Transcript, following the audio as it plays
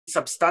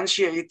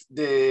substantiate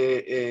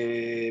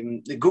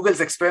the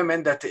Google's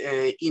experiment that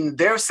in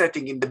their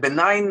setting, in the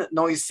benign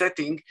noise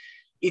setting,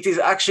 it is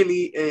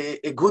actually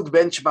a good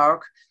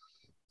benchmark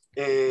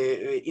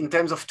in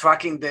terms of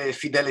tracking the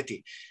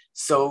fidelity.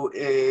 So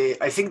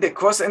I think the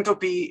cross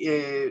entropy,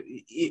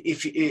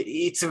 if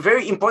it's a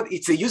very important,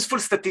 it's a useful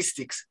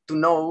statistics to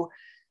know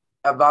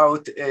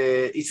about.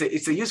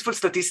 It's a useful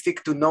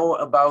statistic to know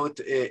about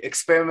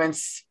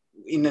experiments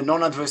in a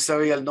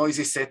non-adversarial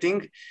noisy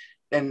setting,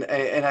 and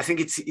I think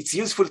it's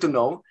useful to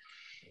know.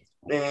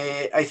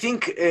 I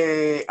think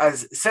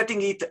as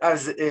setting it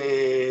as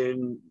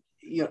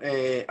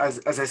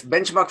as a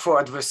benchmark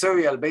for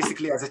adversarial,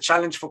 basically as a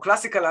challenge for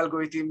classical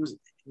algorithms,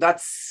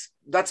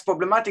 that's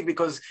problematic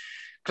because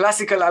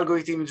classical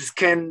algorithms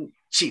can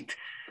cheat,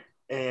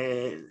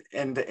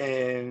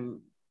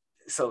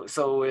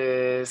 so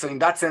in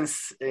that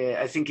sense,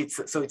 I think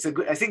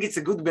it's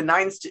a good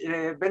benign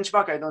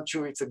benchmark. I'm not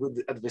sure it's a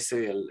good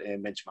adversarial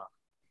benchmark.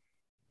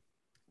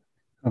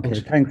 Okay,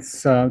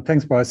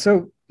 thanks, Boaz.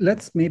 So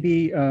let's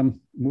maybe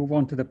move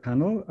on to the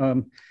panel.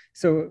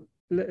 So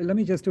let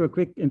me just do a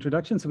quick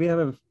introduction. So we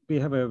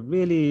have a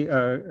really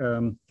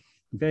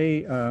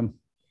very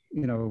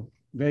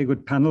very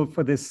good panel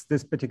for this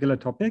particular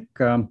topic.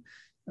 Bill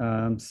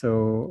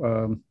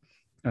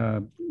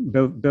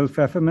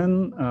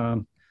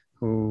Fefferman,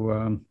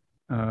 who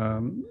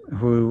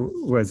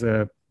was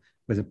a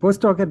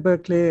postdoc at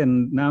Berkeley,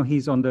 and now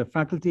he's on the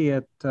faculty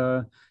at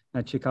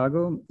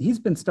Chicago. He's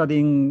been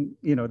studying,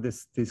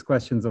 these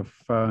questions of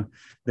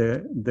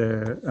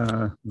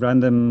the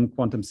random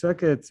quantum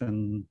circuits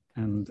and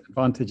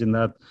advantage in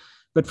that,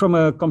 but from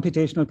a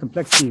computational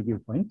complexity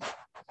viewpoint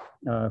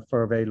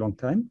for a very long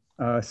time.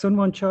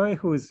 Soonwon Choi,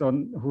 who's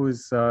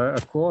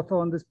a co-author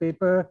on this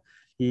paper.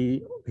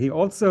 He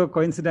also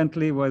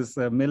coincidentally was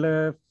a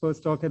Miller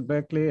postdoc at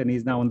Berkeley, and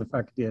he's now on the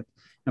faculty at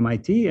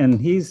MIT. And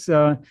he's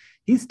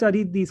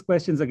studied these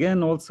questions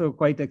again also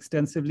quite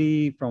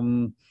extensively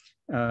from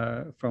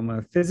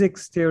a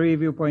physics theory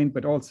viewpoint,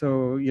 but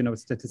also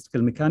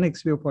statistical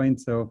mechanics viewpoint.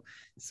 So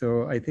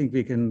I think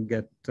we can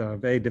get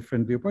very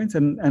different viewpoints.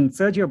 And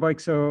Sergio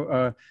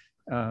Boixo,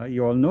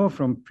 you all know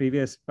from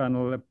previous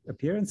panel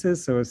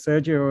appearances. So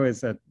Sergio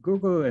is at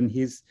Google, and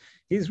he's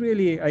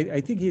really,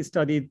 I think he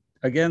studied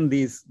again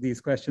these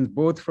questions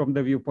both from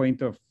the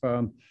viewpoint of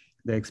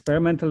the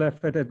experimental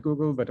effort at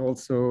Google, but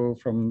also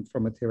from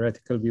a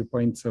theoretical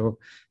viewpoint. So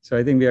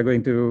I think we are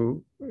going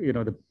to,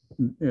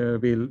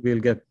 we'll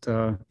get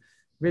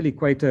really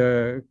quite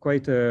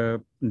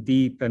a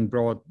deep and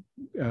broad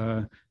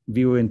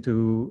view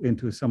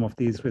into some of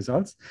these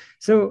results.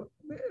 So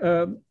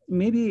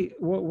maybe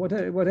what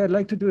I'd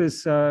like to do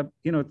is have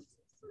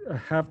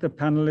the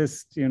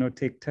panelists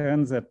take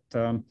turns at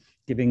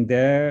giving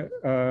their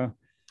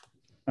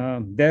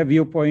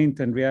viewpoint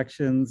and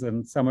reactions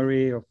and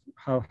summary of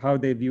how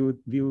they view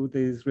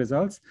these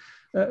results.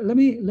 Let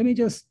me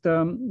just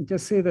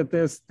say that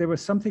there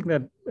was something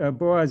that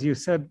Boaz, you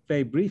said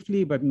very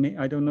briefly, but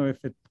I don't know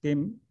if it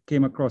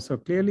came across so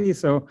clearly.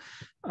 So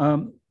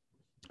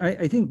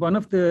I think one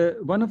of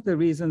the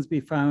reasons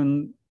we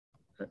found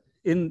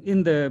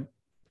in the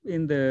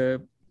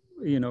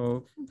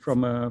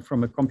from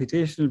a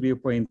computational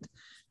viewpoint,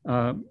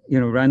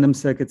 random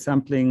circuit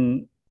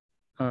sampling,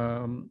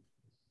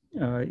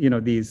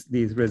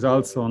 these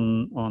results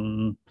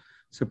on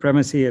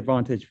supremacy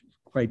advantage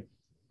quite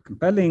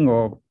compelling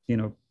or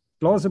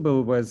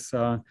plausible was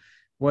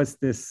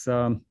this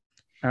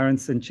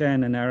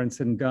Aronson-Chen and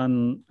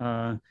Aronson-Gunn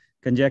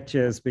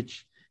conjectures,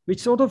 which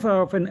sort of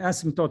are of an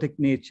asymptotic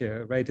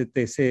nature, right? That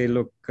they say,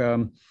 look,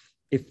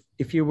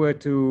 if you were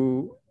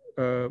to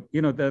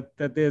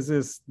that there's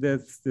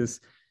this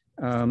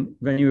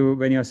when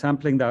you're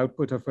sampling the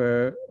output of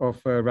a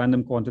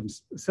random quantum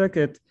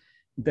circuit,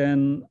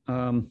 then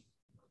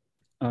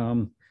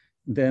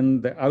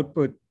the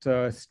output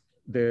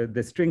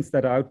the strings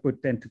that are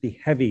output tend to be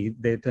heavy.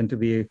 They tend to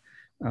be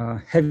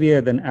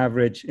heavier than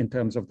average in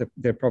terms of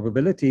their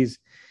probabilities.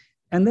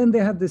 And then they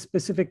have this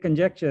specific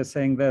conjecture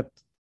saying that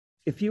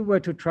if you were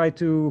to try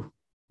to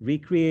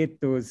recreate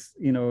those,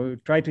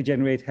 try to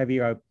generate heavy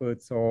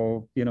outputs,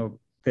 or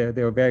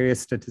there are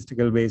various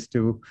statistical ways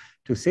to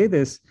say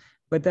this,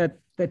 but that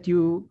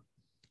you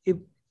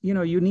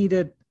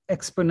needed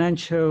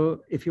exponential.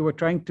 If you were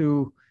trying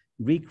to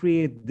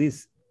recreate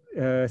these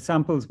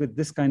samples with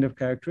this kind of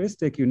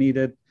characteristic, you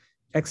needed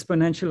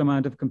exponential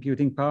amount of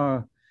computing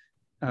power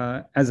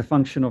as a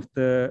function of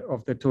the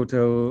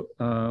total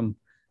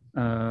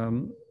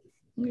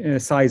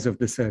size of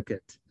the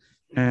circuit.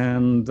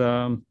 And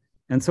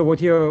so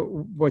what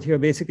you're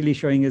basically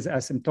showing is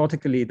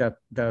asymptotically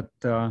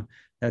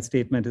that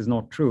statement is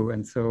not true.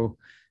 And so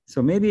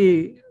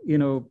maybe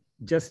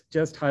just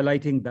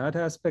highlighting that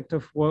aspect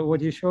of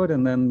what you showed,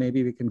 and then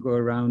maybe we can go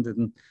around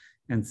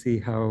and see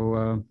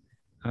how.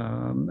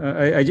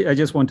 I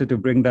just wanted to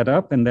bring that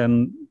up, and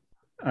then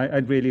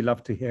I'd really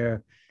love to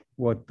hear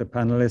what the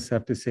panelists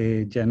have to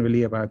say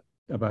generally about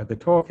the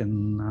talk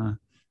and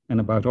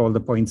about all the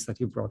points that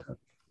you brought up.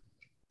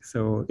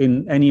 So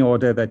in any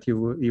order that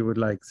you would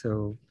like.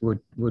 So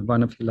would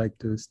one of you like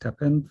to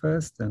step in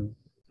first? And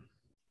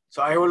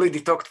so I already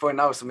talked for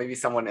now, so maybe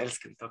someone else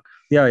can talk.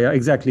 Yeah,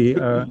 exactly.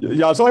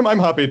 Yeah, so I'm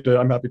happy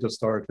to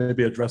start,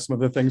 maybe address some of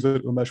the things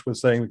that Umesh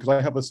was saying, because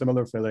I have a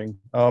similar feeling.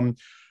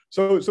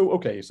 So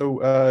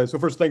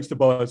first, thanks to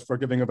Buzz for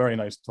giving a very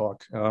nice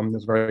talk.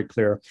 It's very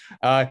clear.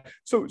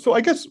 So I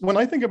guess when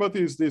I think about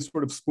these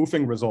sort of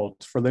spoofing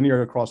results for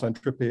linear cross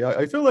entropy,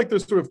 I feel like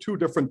there's sort of two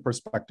different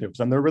perspectives,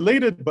 and they're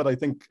related, but I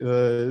think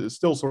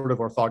still sort of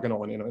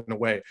orthogonal in a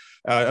way.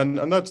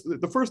 And that's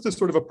the first is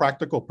sort of a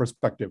practical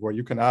perspective where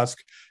you can ask,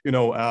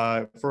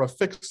 for a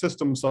fixed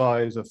system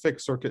size, a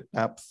fixed circuit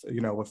depth,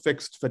 a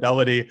fixed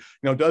fidelity,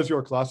 does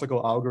your classical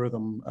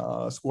algorithm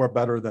score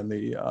better than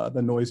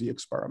the noisy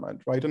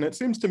experiment, right? And it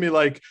seems to me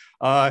like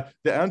the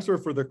answer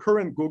for the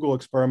current Google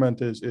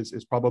experiment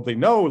is probably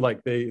no.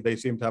 Like they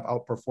seem to have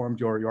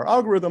outperformed your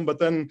algorithm. But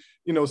then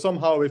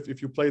somehow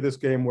if you play this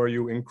game where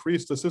you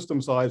increase the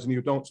system size and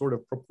you don't sort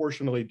of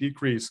proportionally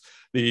decrease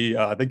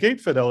the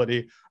gate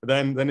fidelity,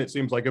 then it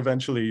seems like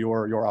eventually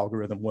your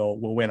algorithm will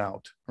win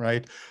out,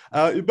 right?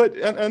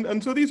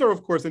 And so these are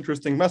of course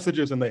interesting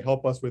messages, and they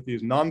help us with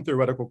these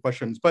non-theoretical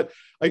questions. But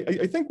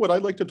I think what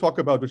I'd like to talk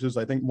about, which is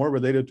I think more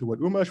related to what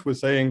Umesh was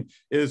saying,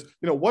 is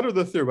what are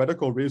the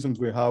theoretical reasons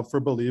we have for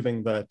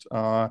believing that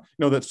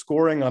that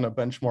scoring on a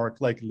benchmark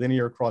like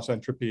linear cross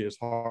entropy is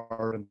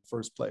hard in the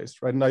first place,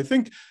 right? And I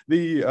think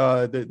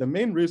the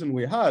main reason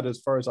we had, as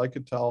far as I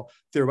could tell,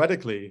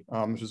 theoretically,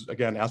 which is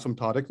again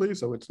asymptotically,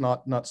 so it's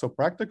not so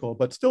practical,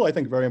 but still I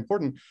think very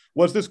important,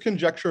 was this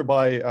conjecture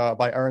by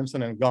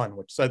Aronson and Gunn,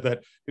 which said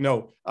that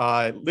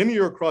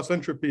linear cross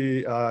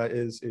entropy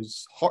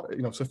is hard,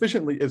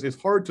 is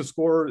hard to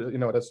score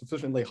at a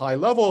sufficiently high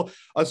level,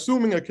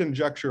 assuming a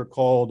conjecture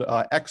called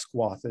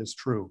X-quath is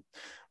true,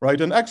 right?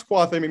 And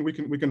X-quath, I mean, we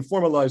can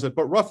formalize it,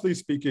 but roughly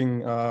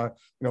speaking, for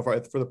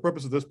the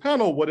purpose of this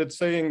panel, what it's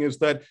saying is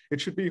that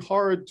it should be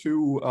hard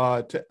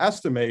to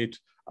estimate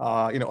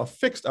a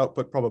fixed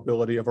output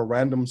probability of a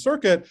random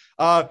circuit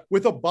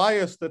with a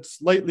bias that's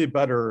slightly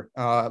better,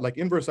 like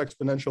inverse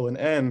exponential in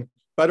n,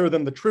 better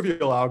than the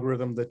trivial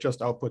algorithm that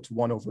just outputs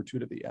 1 over 2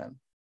 to the n.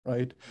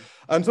 Right,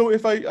 and so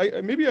if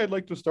maybe I'd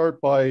like to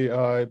start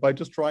by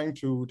just trying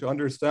to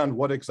understand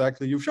what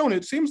exactly you've shown.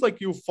 It seems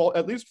like you fall,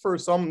 at least for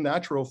some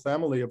natural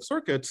family of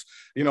circuits.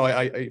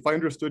 If I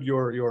understood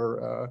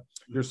your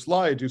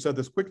slides, you said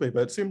this quickly,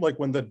 but it seemed like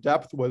when the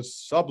depth was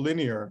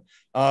sublinear,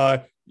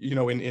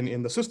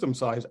 in the system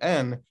size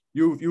n,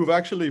 you've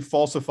actually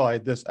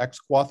falsified this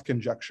X-quath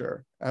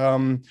conjecture.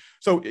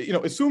 So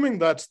assuming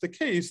that's the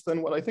case,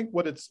 then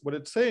what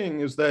it's saying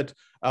is that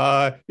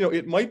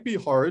it might be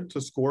hard to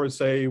score,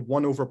 say,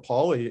 1 over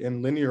poly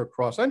in linear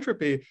cross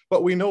entropy,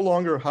 but we no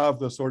longer have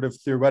the sort of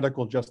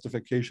theoretical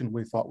justification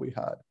we thought we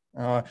had.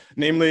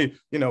 Namely,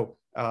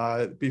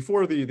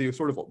 before the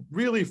sort of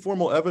really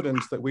formal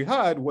evidence that we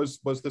had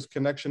was this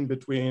connection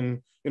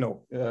between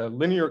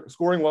linear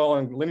scoring well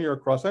and linear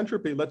cross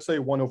entropy. Let's say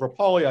 1 over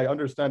poly. I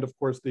understand, of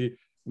course, the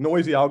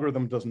noisy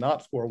algorithm does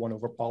not score 1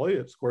 over poly.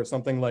 It scores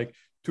something like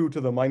 2 to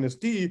the minus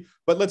d.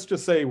 But let's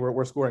just say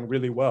we're scoring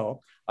really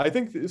well. I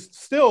think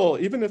still,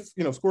 even if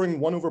scoring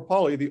 1 over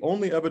poly, the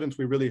only evidence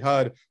we really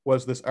had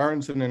was this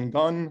Aronson and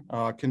Gunn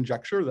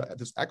conjecture,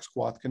 this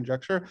X-quath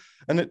conjecture,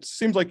 and it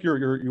seems like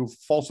you've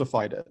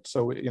falsified it.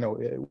 So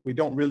we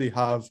don't really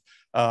have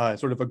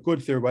sort of a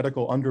good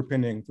theoretical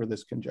underpinning for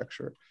this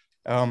conjecture.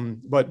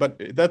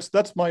 But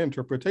that's my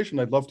interpretation.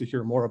 I'd love to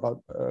hear more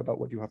about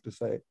what you have to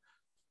say.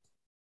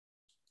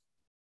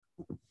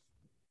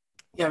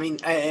 Yeah, I mean,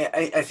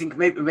 I think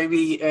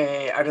maybe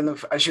I don't know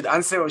if I should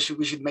answer or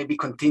we should maybe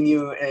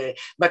continue.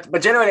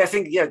 But generally, I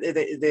think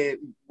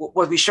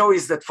what we show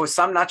is that for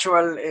some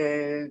natural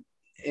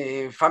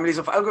families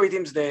of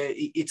algorithms,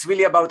 it's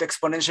really about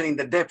exponential in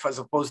the depth as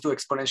opposed to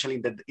exponential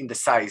in the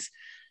size.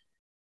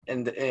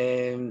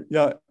 And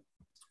yeah.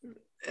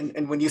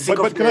 And when you think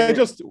but can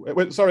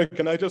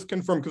I just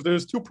confirm, because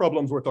there's two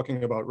problems we're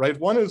talking about, right?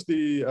 One is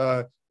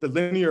the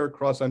linear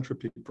cross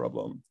entropy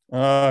problem,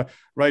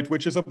 right,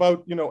 which is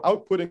about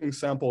outputting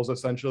samples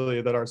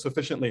essentially that are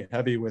sufficiently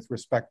heavy with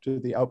respect to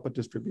the output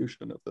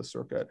distribution of the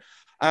circuit.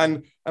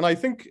 And I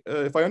think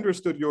if I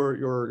understood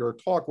your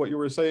talk, what you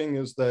were saying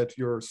is that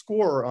your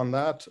score on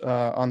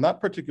that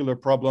particular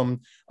problem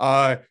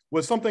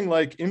was something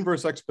like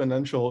inverse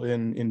exponential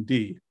in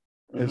D.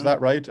 Is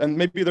that right? And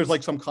maybe there's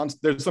like some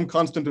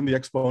constant in the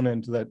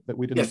exponent that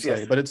we didn't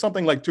say, but it's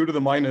something like 2 to the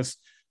minus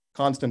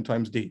constant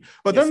times d.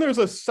 But then there's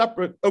a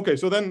separate, okay,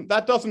 so then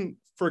that doesn't,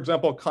 for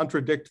example,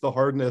 contradict the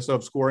hardness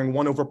of scoring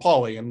 1 over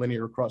poly in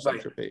linear cross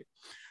entropy.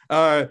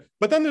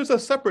 But then there's a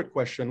separate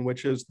question,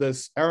 which is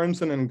this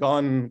Aronson and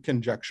Gunn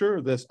conjecture,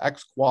 this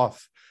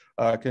X-quath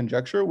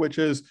conjecture, which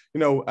is,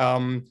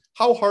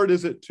 how hard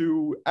is it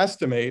to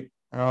estimate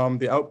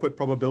the output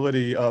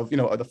probability of,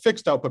 the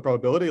fixed output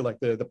probability, like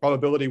the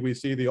probability we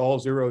see the all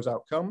zeros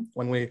outcome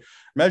when we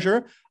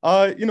measure,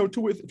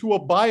 to a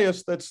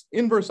bias that's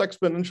inverse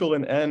exponential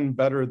in n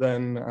better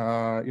than,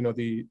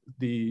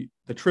 the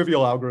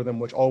trivial algorithm,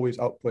 which always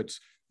outputs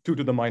 2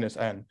 to the minus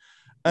n.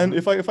 And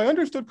if I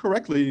understood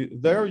correctly,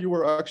 there you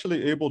were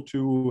actually able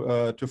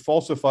to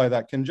falsify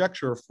that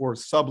conjecture for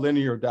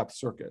sublinear depth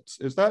circuits.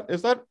 Is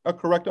that a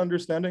correct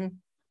understanding?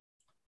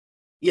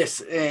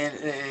 Yes.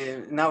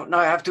 Now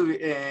I have to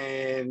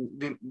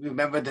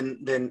remember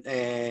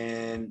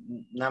the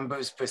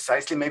numbers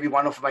precisely. Maybe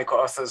one of my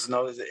co-authors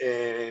knows.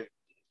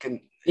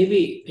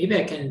 Maybe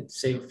I can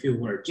say a few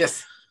words.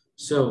 Yes.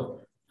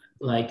 So,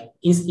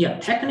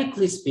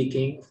 technically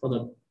speaking, for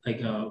the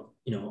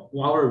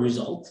our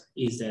result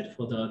is that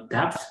for the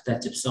depth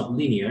that's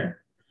sublinear,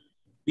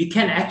 we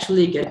can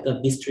actually get the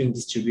B-string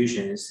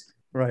distributions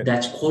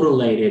that's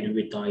correlated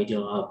with the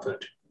ideal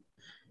output.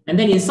 And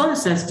then in some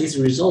sense, this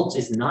result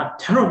is not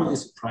terribly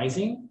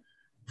surprising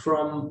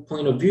from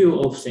point of view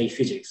of, say,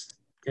 physics.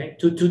 Okay,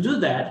 to do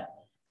that,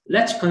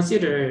 let's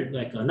consider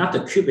not the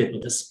qubit,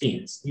 but the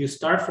spins. You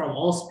start from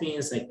all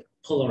spins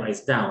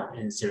polarized down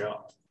and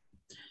zero.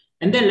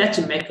 And then let's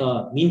make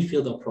a mean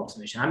field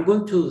approximation. I'm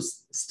going to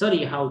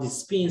study how these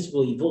spins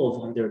will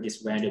evolve under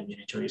this random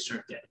unitary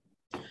circuit.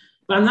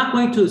 But I'm not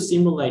going to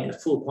simulate the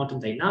full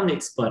quantum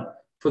dynamics, but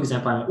for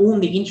example, I'm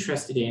only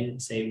interested in,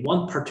 say,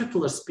 one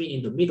particular spin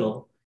in the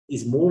middle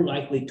is more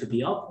likely to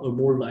be up or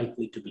more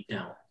likely to be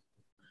down.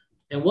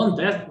 And one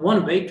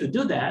way to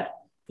do that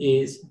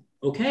is,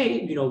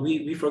 okay,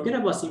 we forget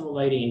about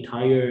simulating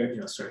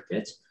entire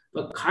circuits,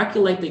 but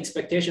calculate the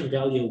expectation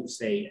value of,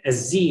 say, a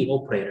Z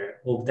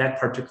operator of that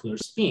particular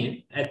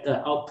spin at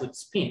the output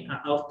spin,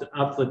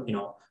 output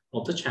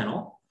of the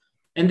channel.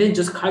 And then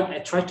just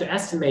try to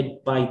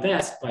estimate by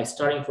best by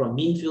starting from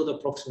mean field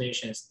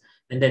approximations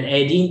and then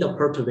adding the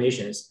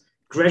perturbations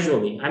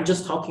gradually. I'm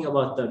just talking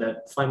about the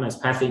Feynman's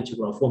path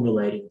integral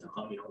formulating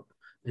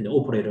in the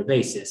operator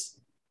basis,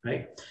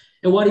 right?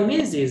 And what it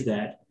means is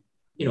that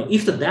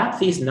if the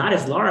depth is not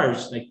as large,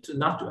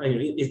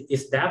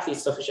 if depth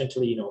is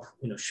sufficiently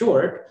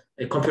short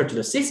compared to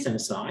the system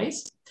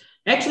size,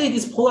 actually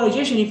this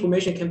polarization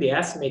information can be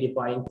estimated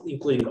by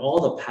including all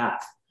the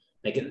path,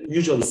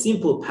 usually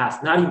simple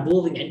path, not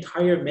involving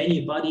entire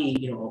many body,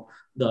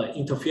 the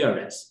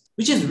interference,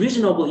 which is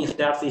reasonable if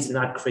depth is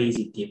not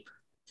crazy deep.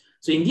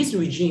 So in this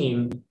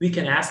regime, we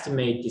can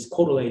estimate these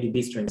correlated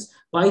B strings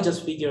by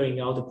just figuring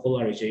out the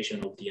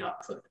polarization of the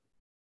output.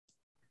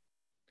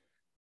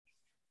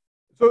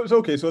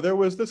 So there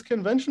was this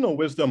conventional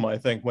wisdom, I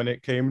think, when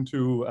it came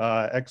to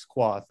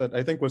X-Quath that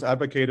I think was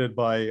advocated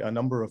by a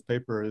number of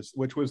papers,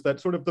 which was that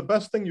sort of the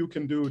best thing you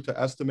can do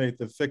to estimate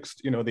the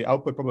fixed, the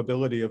output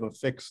probability of a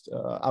fixed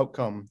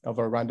outcome of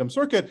a random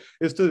circuit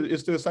is to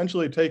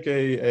essentially take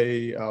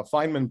a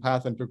Feynman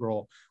path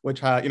integral,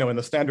 which had, in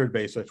the standard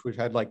basis, which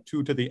had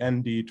 2 to the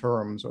ND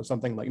terms or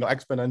something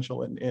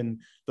exponential in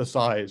the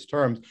size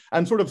terms,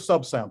 and sort of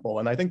subsample.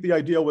 And I think the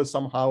idea was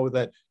somehow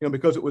that,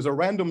 because it was a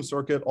random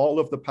circuit, all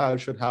of the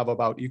paths should have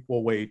about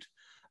equal weight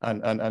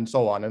and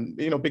so on. And,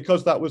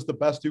 because that was the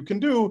best you can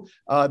do,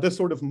 this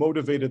sort of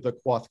motivated the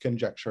Quath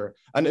conjecture.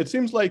 And it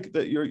seems like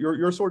that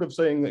you're sort of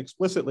saying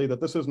explicitly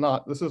that this is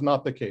not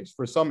the case.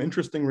 For some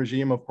interesting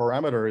regime of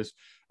parameters,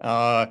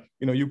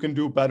 you can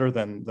do better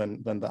than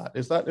that.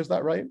 Is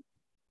that right?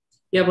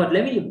 Yeah, but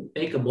let me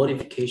make a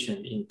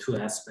modification in 2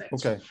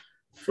 aspects. Okay.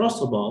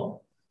 First of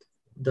all,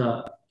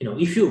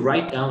 if you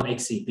write down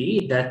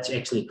XEB, that's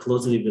actually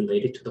closely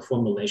related to the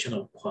formulation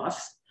of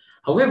Quath.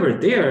 However,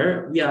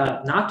 there we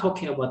are not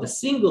talking about the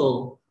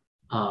single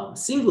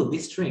B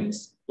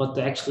strings, but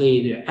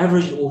actually the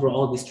average over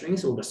all B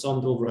strings or the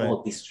summed over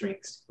all B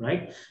strings,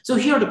 right? So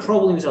here the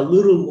problem is a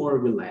little more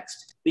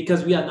relaxed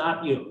because we are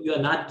not you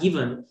are not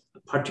given a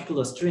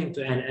particular string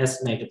to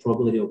estimate the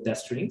probability of that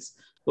strings,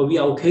 but we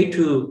are okay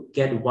to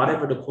get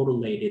whatever the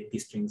correlated B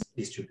strings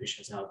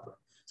distributions output.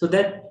 So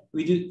that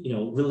we do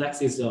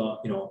relaxes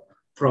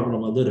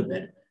problem a little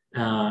bit.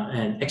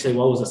 And actually,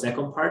 what was the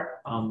second part?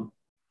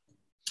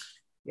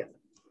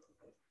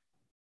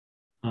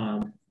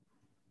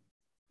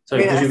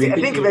 Sorry, I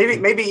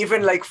think maybe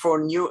even for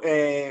new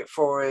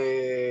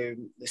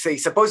say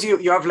suppose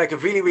you have a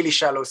really, really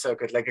shallow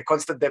circuit, like a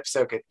constant depth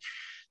circuit,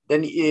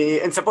 then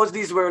and suppose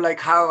these were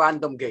Haar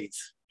random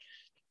gates,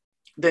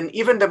 then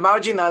even the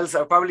marginals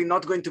are probably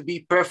not going to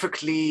be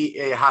perfectly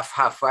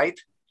half-half, right?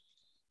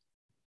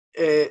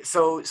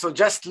 So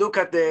just look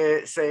at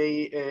the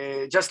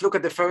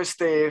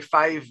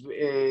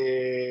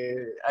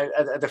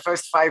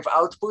first 5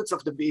 outputs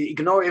of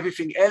ignore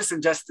everything else,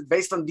 and just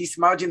based on this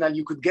marginal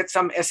you could get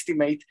some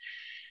estimate.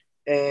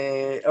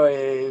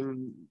 You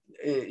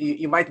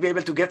might be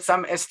able to get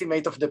some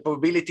estimate of the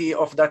probability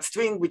of that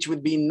string, which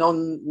would be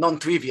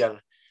non-trivial.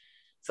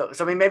 So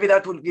I mean, maybe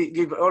that would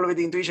give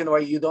already intuition why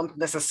you don't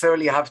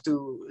necessarily have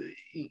to,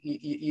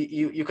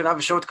 you can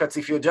have shortcuts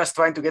if you're just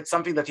trying to get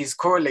something that is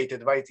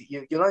correlated, right?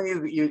 You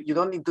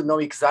don't need to know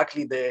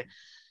exactly the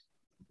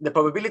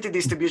probability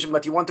distribution,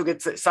 but you want to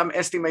get some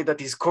estimate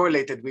that is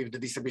correlated with the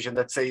distribution,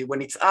 that say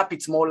when it's up,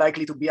 it's more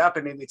likely to be up,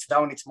 and when it's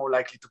down, it's more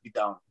likely to be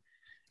down.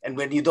 And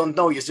when you don't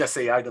know, you just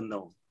say, I don't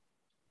know.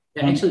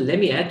 Yeah, actually, let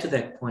me add to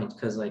that point,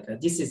 because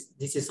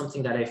this is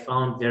something that I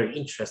found very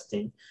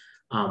interesting.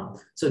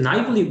 So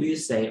naively we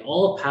say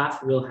all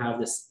paths will have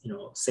this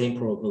same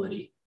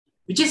probability,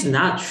 which is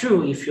not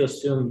true if you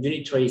assume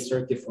unitary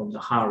circuit from the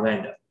hard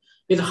random.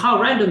 Because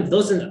hard random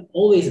doesn't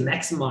always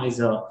maximize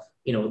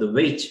the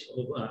weight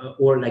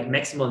or like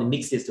maximally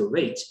mixes the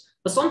weight,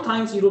 but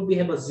sometimes you will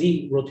have a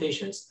Z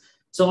rotations.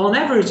 So on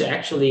average,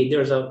 actually,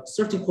 there's a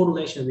certain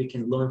correlation we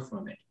can learn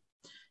from it.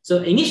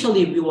 So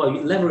initially we were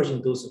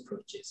leveraging those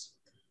approaches.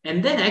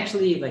 And then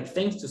actually, like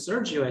thanks to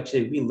Sergio,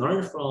 actually, we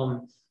learned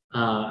from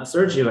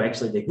Sergio,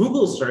 actually, the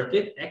Google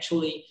circuit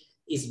actually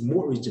is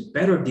a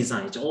better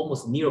design. It's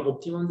almost near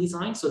optimum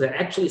design. So that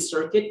actually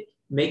circuit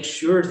makes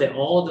sure that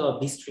all the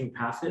B-string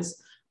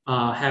paths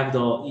have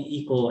the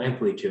equal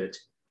amplitude.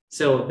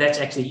 So that's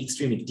actually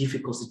extremely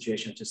difficult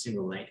situation to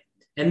simulate.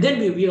 And then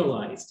we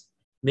realized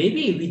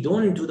maybe we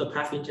don't do the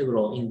path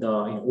integral in the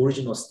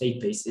original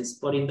state basis,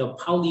 but in the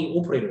Pauli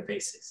operator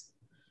basis.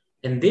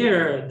 And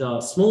there, the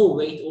small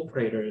weight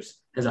operators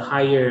has a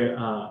higher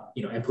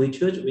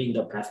amplitude in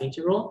the path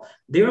integral.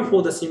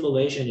 Therefore, the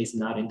simulation is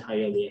not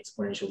entirely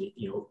exponentially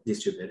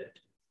distributed.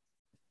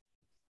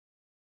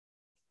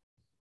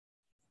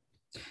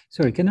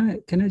 Sorry,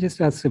 can I just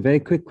ask a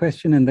very quick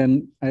question, and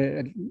then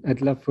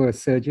I'd love for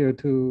Sergio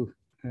to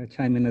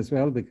chime in as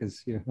well,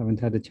 because you haven't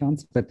had a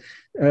chance. But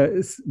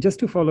just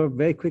to follow up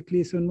very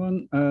quickly,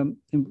 Soonwon,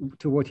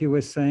 to what you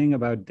were saying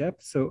about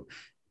depth. So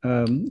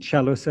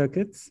shallow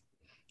circuits.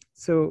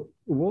 So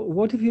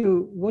what if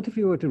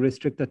you were to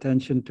restrict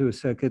attention to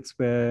circuits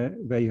where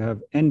you have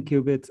n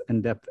qubits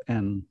and depth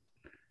n?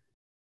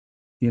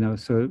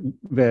 So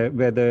where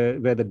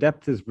the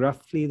depth is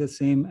roughly the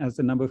same as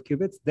the number of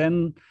qubits,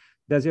 then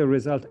does your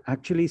result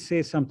actually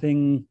say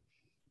something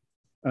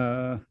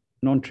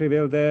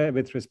non-trivial there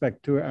with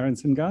respect to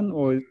Aronson-Gunn,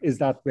 or is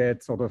that where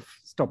it sort of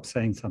stops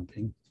saying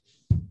something?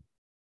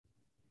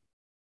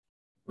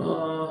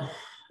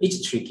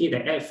 It's tricky.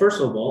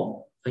 First of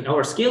all, like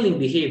our scaling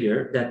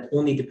behavior that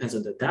only depends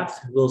on the depth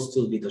will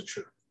still be the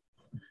true.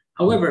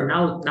 However,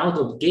 now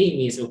the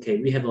game is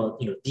okay. We have a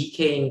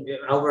decaying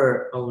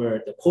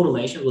the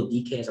correlation will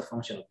decay as a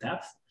function of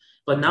depth,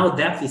 but now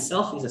depth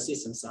itself is a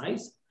system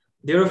size.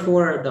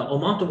 Therefore, the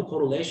amount of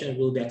correlation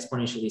will be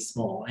exponentially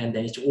small, and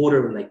then each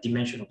order like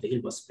dimension of the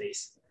Hilbert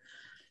space.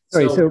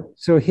 Sorry,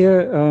 so here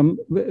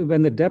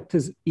when the depth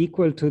is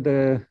equal to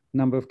the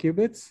number of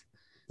qubits.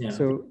 Yeah.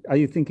 So are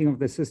you thinking of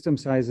the system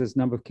size as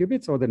number of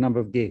qubits or the number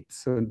of gates?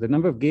 So the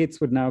number of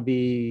gates would now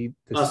be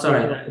the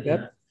square of the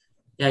depth?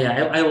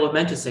 I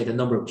meant to say the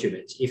number of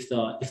qubits. If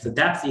the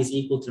depth is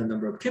equal to the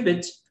number of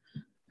qubits,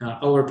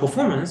 our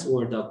performance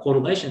or the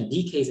correlation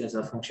decays as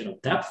a function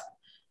of depth,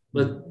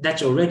 but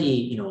that's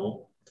already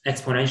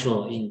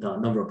exponential in the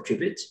number of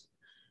qubits,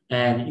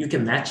 and you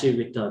can match it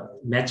with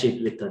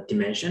the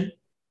dimension.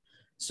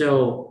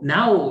 So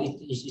now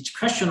it's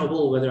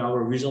questionable whether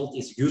our result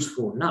is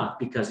useful or not,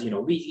 because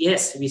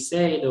we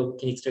say that we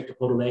can extract the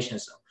correlation,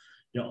 so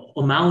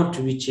amount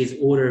which is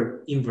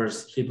order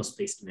inverse Hilbert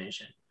space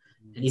dimension.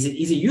 And is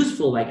it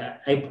useful? Like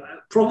I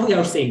probably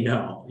would say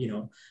no.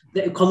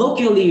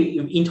 Colloquially,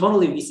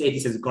 internally we say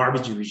this is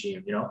garbage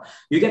regime.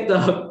 You get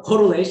the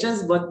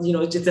correlations, but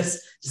just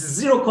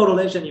zero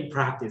correlation in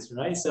practice,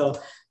 right?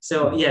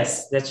 So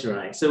yes, that's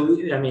right. So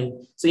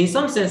so in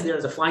some sense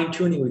there's a fine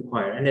tuning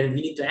required, and then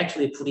we need to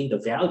actually put in the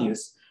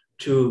values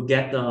to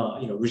get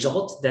the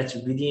result that's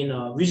within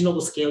a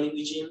reasonable scaling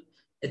regime.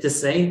 At the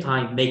same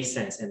time, makes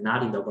sense and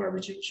not in the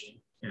garbage regime.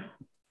 Yeah.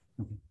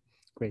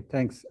 Great,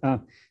 thanks.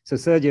 So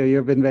Sergio,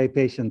 you've been very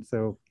patient.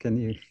 So can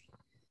you,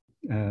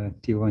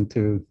 do you want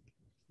to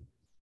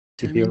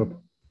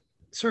deal?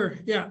 Sure,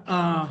 yeah.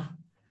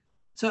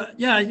 So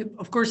yeah,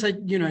 of course, I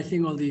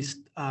think all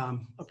these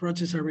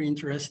approaches are very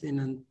interesting.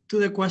 And to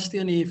the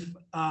question if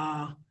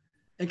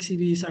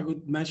XCV is a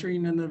good measure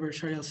in an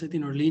adversarial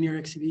setting or linear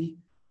XCV,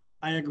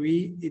 I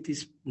agree, it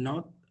is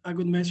not a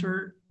good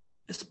measure,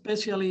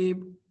 especially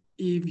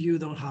if you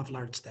don't have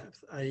large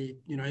depth. I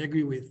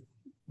agree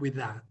with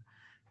that.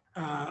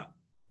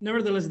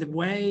 Nevertheless, the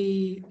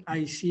way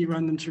I see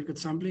random circuit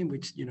sampling,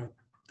 which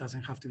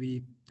doesn't have to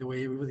be the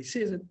way everybody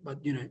sees it,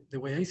 but the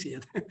way I see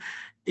it,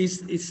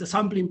 it's a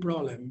sampling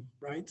problem,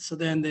 right? So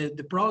then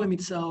the problem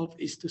itself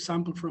is to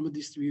sample from a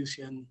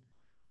distribution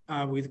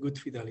with good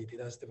fidelity.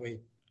 That's the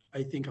way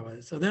I think about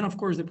it. So then, of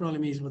course, the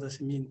problem is what does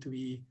it mean to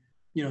be,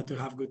 to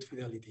have good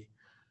fidelity?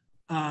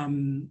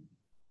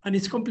 And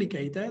it's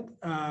complicated,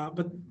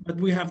 but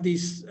we have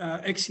these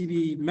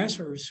XCV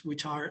measures,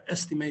 which are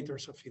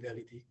estimators of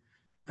fidelity.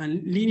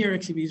 And linear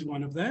XCV is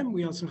one of them.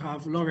 We also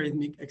have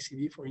logarithmic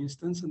XCV, for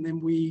instance, and then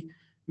we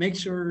make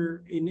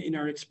sure in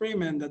our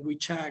experiment that we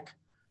check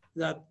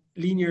that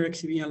linear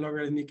XCV and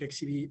logarithmic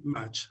XCV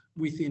match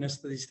within a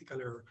statistical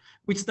error,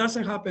 which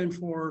doesn't happen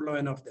for low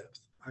enough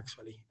depth,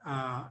 actually.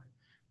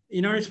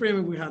 In our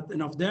experiment, we had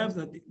enough depth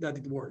that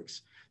it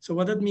works. So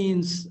what that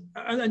means,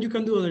 and you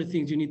can do other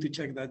things, you need to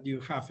check that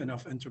you have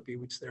enough entropy,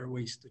 which there are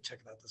ways to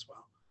check that as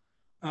well.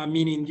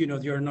 Meaning,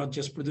 you're not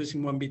just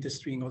producing one beta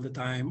string all the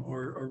time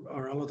or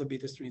a lot of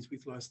beta strings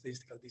with low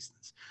statistical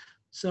distance.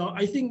 So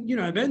I think,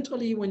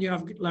 eventually when you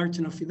have large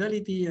enough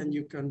fidelity and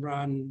you can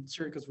run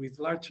circuits with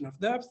large enough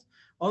depth,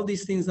 all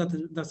these things that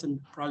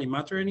doesn't probably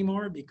matter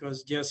anymore,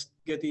 because just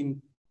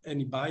getting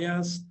any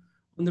bias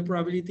on the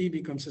probability,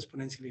 becomes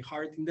exponentially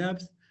hard in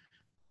depth.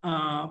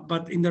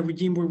 But in the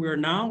regime where we are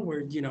now,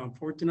 where,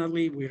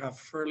 unfortunately, we have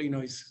fairly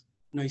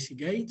noisy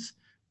gates,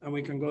 and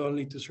we can go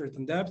only to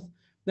certain depth,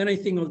 then I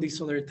think all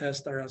these other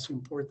tests are also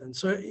important.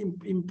 So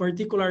in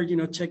particular,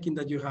 checking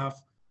that you have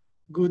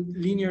good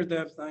linear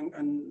depth that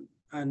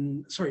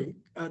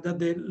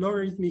the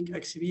logarithmic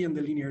XCV and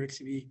the linear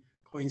XCV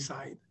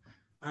coincide.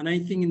 And I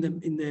think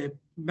in the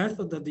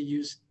method that they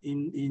use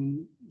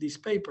in this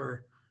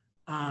paper,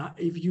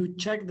 if you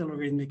check the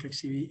logarithmic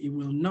XCV, it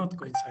will not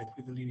coincide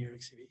with the linear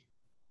XCV.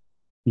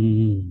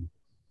 Mm.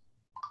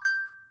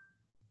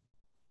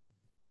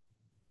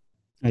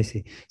 I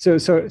see. So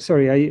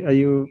sorry, are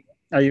you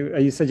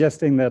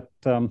suggesting that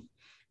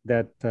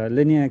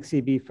linear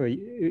XCV for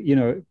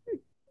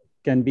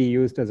can be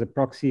used as a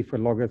proxy for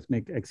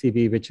logarithmic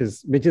XCV, which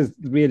is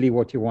really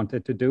what you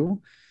wanted to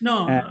do?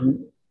 No.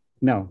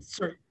 No.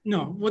 Sorry.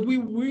 No. What we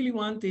really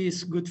want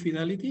is good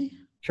fidelity.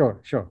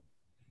 Sure.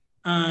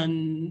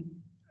 And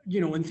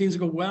when things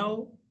go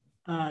well,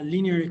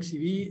 linear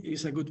XCV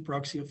is a good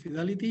proxy of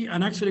fidelity.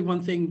 And actually,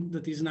 one thing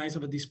that is nice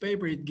about this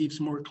paper, it gives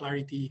more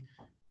clarity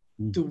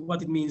to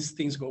what it means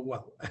things go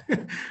well,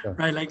 sure.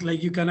 Right?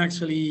 Like you can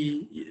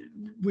actually,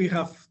 we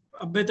have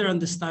a better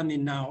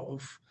understanding now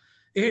of,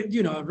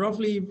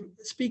 roughly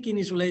speaking,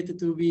 is related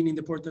to being in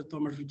the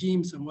Porter-Thomas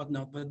regimes and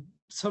whatnot. But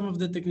some of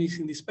the techniques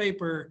in this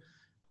paper,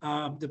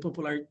 the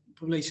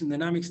population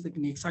dynamics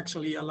techniques,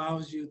 actually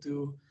allows you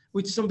to,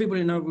 which some people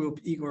in our group,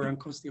 Igor and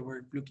Kostya,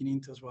 were looking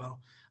into as well,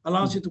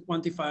 allows you to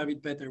quantify a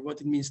bit better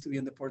what it means to be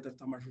in the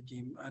Porter-Thomas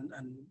regime,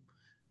 and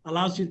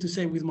allows you to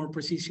say with more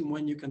precision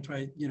when you can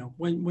try,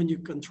 when you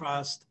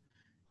contrast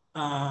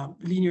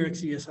linear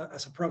XCV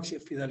as a proxy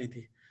of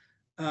fidelity.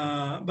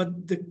 But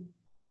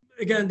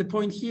again, the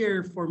point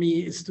here for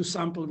me is to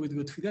sample with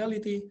good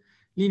fidelity.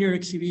 Linear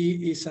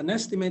XCV is an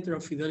estimator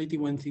of fidelity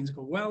when things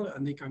go well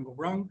and they can go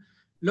wrong.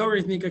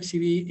 Logarithmic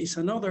XCV is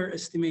another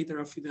estimator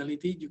of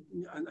fidelity,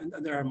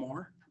 and there are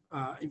more,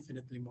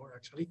 infinitely more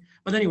actually.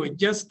 But anyway,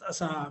 just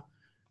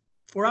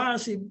for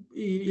us,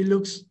 it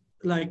looks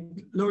like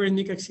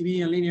logarithmic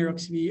XCV and linear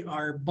XCV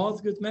are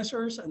both good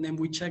measures, and then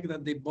we check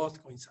that they both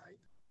coincide.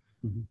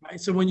 Mm-hmm. Right?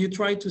 So when you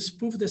try to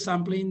spoof the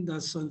sampling,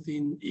 that's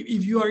something,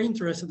 if you are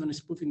interested in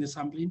spoofing the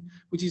sampling,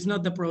 which is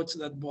not the approach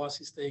that Boas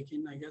is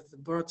taking, I guess the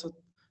approach that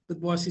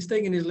Boas is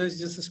taking is let's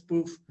just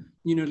spoof,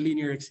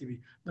 linear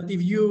XCV. But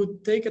if you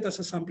take it as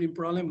a sampling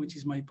problem, which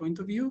is my point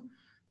of view,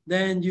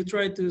 then you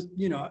try to,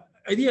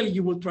 ideally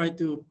you will try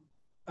to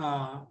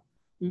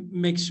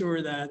make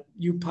sure that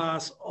you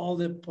pass all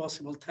the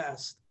possible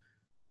tests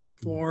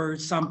for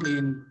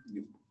sampling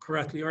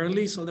correctly, or at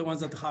least all the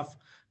ones that have,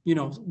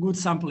 good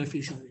sample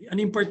efficiency. And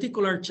in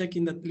particular,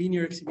 checking that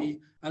linear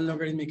XCV and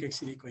logarithmic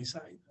XCV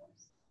coincide.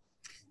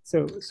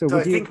 So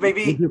would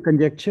you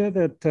conjecture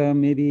that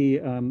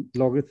maybe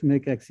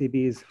logarithmic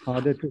XCV is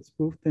harder to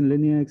spoof than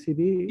linear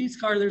XCV?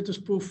 It's harder to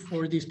spoof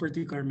for this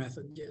particular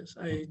method, yes.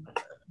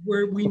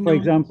 For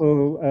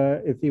example,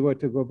 if you were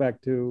to go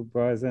back to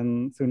Boas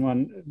and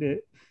Soonwon,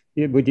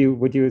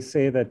 would you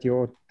say that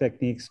your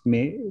techniques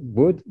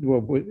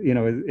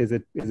is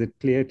it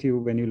clear to you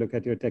when you look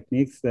at your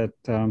techniques that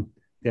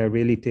they are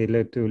really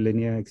tailored to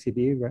linear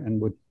XCV,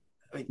 and would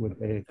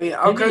they? I mean,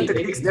 our current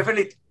techniques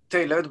definitely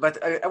tailored, but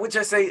I would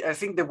just say, I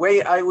think the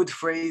way I would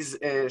phrase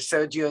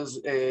Sergio's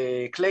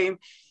claim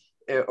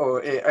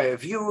or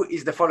view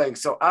is the following.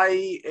 So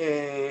I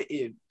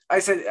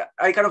said,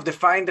 I kind of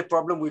defined the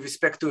problem with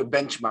respect to a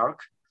benchmark.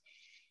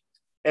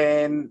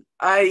 And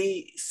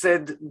I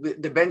said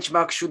the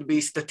benchmark should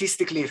be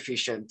statistically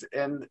efficient.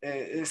 And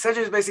Sergio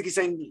is basically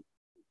saying,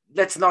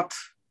 let's not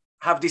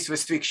have this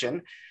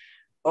restriction,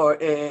 or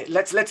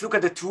let's look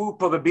at the true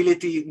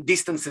probability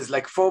distances,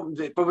 like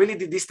the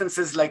probability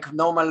distances like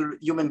normal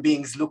human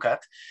beings look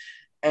at.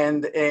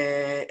 And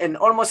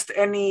almost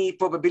any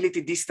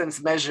probability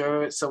distance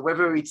measure, so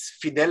whether it's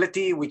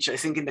fidelity, which I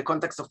think in the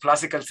context of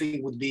classical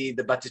thing would be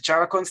the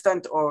Bhattacharya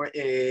constant, or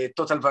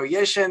total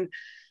variation,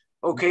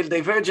 okay,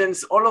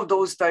 divergence, all of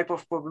those type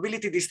of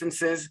probability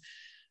distances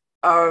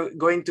are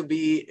going to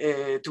be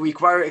to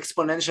require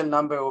exponential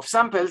number of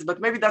samples,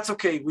 but maybe that's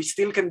okay. We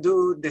still can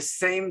do the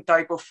same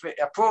type of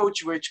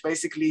approach, which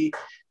basically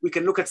we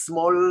can look at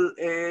small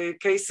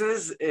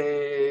cases,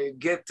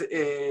 get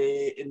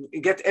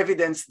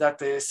evidence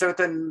that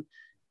certain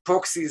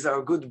proxies are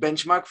a good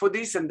benchmark for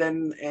this, and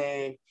then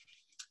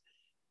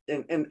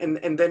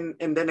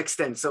and then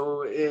extend.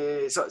 So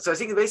I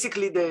think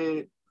basically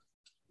the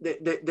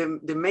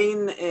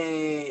main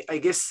I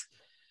guess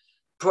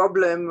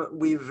problem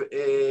with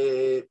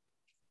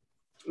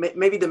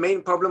maybe the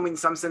main problem in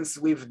some sense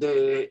with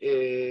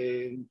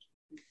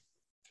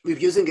with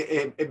using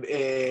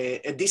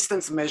a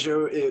distance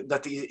measure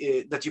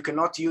that you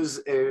cannot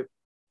use a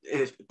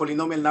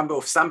polynomial number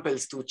of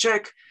samples to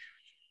check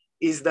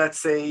is that,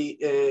 say,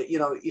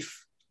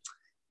 if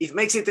it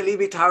makes it a little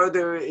bit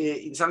harder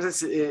in some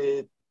sense.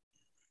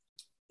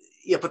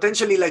 Yeah,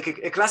 potentially like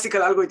a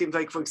classical algorithm,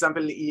 like for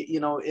example,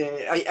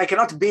 I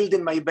cannot build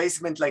in my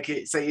basement, like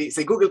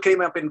say Google came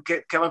up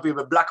with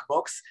a black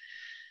box,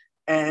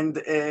 And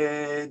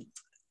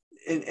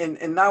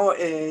now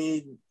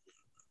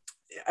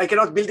I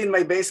cannot build in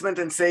my basement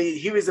and say,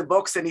 here is a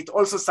box and it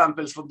also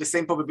samples from the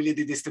same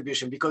probability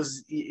distribution,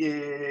 because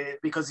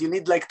you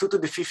need like 2 to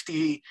the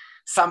 50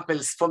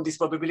 samples from this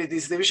probability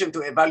distribution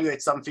to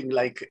evaluate something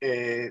like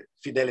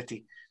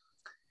fidelity.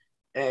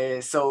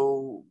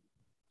 So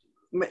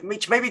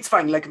which maybe it's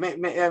fine. Like,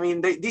 I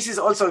mean, this is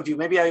also a view.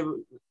 Maybe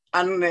I'm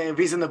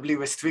unreasonably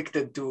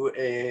restricted to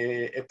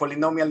a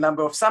polynomial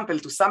number of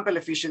samples to sample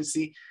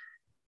efficiency.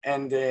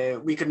 And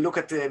we can look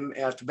at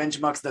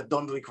benchmarks that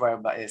don't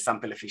require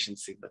sample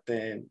efficiency. But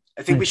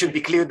I think we should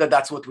be clear that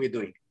that's what we're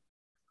doing.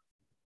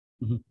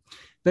 Mm-hmm.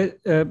 But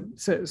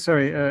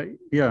sorry,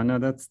 yeah, no,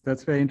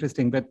 that's very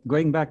interesting. But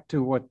going back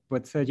to what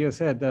Sergio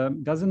said,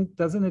 doesn't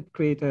it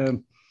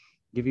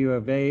give you a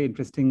very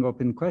interesting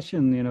open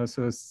question? You know,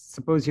 so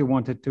suppose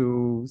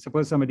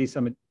somebody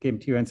came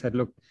to you and said,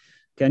 look,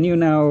 can you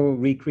now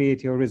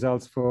recreate your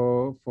results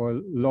for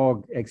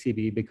log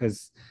XEB?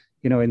 Because,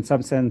 you know, in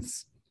some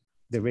sense,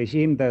 the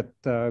regime that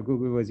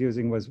Google was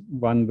using was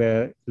one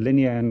where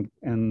linear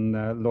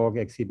and log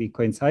XEB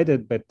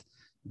coincided,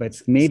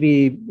 but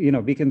maybe, you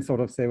know, we can sort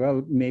of say,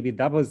 well, maybe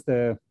that was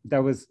the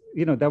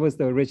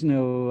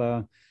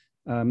original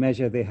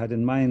measure they had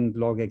in mind,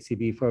 log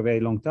XEB, for a very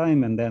long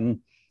time, and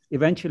then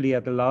eventually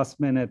at the last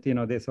minute, you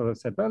know, they sort of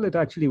said, well, it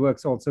actually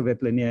works also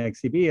with linear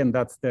XEB, and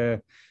that's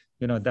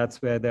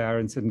where the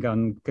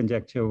Aronson-Gunn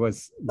conjecture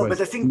was. But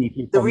I think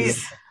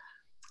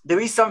there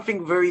is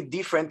something very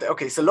different.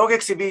 Okay, so log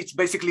XEB, it's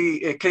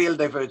basically a KL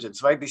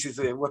divergence, right? This is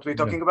what we're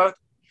talking about.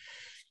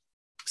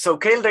 So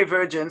KL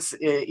divergence,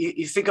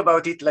 you think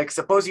about it like,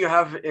 suppose you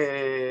have,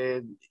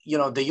 you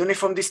know, the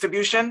uniform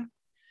distribution,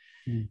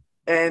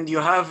 and you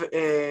have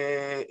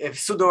a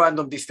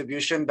pseudo-random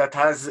distribution that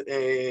has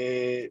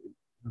a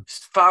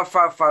far,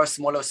 far, far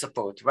smaller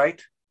support,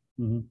 right?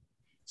 Mm-hmm.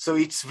 So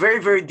it's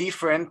very, very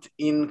different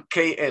in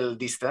KL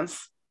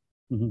distance.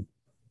 Mm-hmm.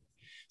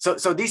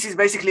 So this is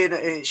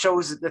basically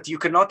shows that you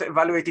cannot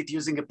evaluate it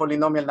using a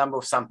polynomial number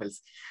of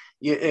samples.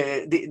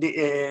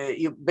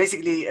 You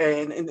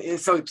basically,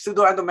 so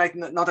pseudo-random might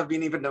not have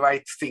been even the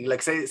right thing.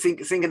 Like say,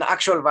 think an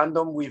actual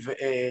random with,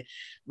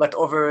 but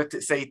over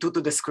say 2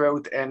 to the square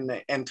root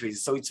n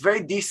entries. So it's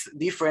very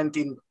different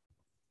in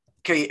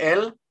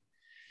KL,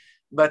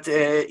 but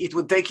it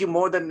would take you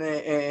more than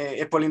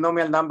a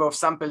polynomial number of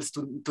samples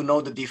to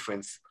know the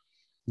difference.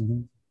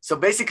 Mm-hmm. So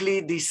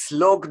basically, this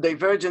log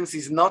divergence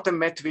is not a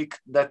metric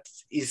that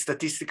is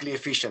statistically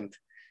efficient.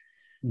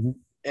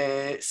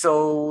 Mm-hmm.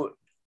 So,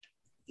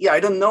 yeah,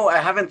 I don't know. I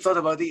haven't thought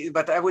about it,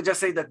 but I would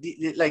just say that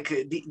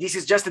this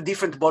is just a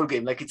different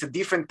ballgame. Like, it's a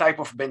different type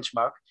of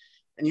benchmark,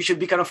 and you should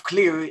be kind of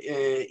clear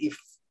if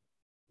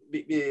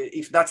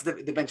that's the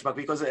benchmark,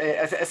 because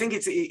I think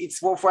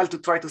it's worthwhile to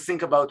try to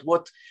think about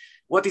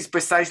what is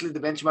precisely the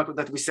benchmark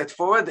that we set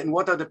forward and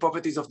what are the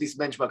properties of this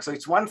benchmark. So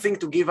it's one thing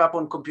to give up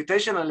on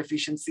computational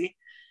efficiency.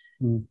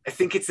 I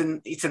think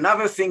it's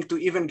another thing to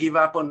even give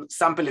up on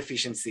sample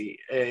efficiency.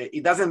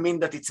 It doesn't mean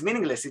that it's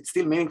meaningless. It's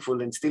still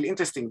meaningful and still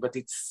interesting, but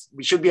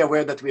we should be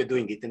aware that we are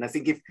doing it. And I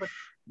think if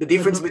the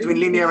difference between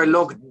linear and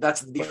log,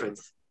 that's the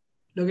difference.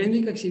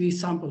 Logarithmic XEB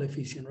is sample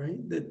efficient, right?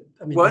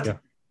 What? Yeah.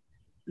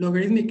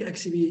 Logarithmic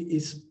XEB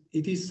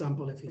is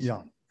sample efficient.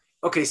 Yeah.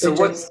 Okay, so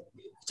what's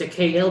the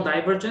KL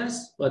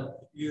divergence,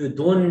 but you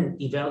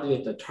don't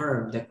evaluate the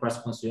term that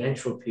corresponds to the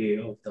entropy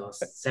of the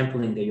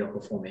sampling that you're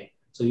performing.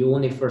 So you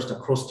only first the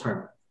cross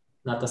term,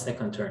 not the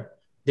second term.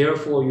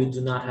 Therefore, you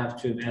do not have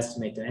to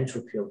estimate the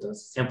entropy of the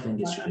sampling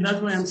distribution. And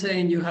that's why I'm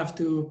saying you have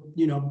to,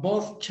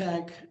 both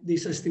check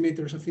these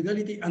estimators of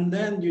fidelity, and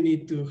then you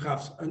need to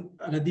have an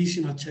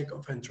additional check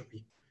of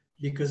entropy,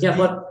 because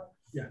but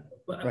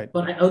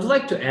I would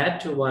like to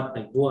add to what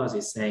Boaz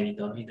is saying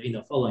in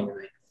the following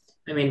way.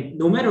 I mean,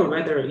 no matter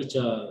whether it's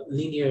a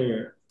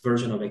linear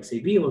version of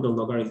XAB or the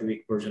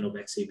logarithmic version of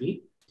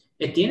XAB,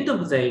 at the end of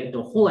the day, the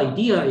whole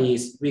idea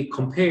is we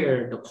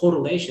compare the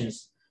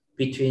correlations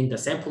between the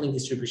sampling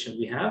distribution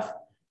we have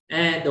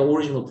and the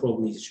original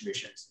probability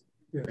distributions.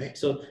 Yes. Right?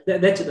 So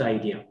that's the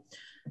idea.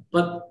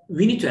 But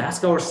we need to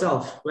ask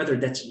ourselves whether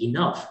that's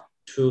enough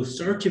to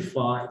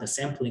certify the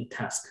sampling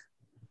task.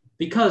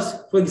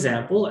 Because, for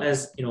example,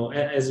 as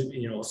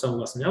some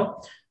of us know,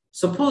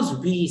 suppose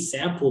we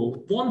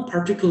sample one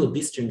particular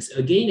bit strings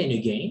again and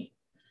again,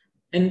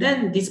 and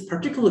then this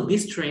particular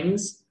bit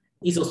strings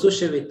is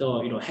associated with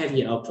the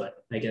heavy output,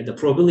 like the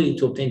probability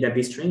to obtain that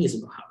bit string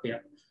is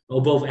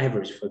above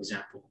average, for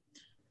example.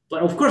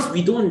 But of course,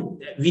 we know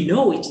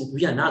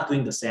we are not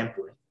doing the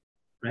sampling,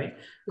 right?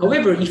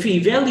 However, if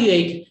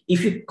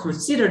you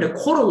consider the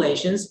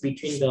correlations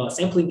between the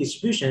sampling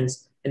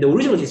distributions and the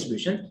original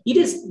distribution, it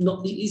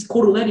is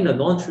correlated in a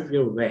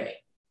non-trivial way,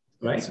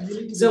 right?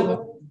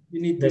 So you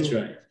need that's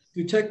right.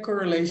 To check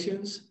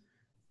correlations,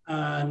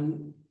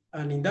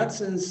 and in that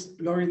sense,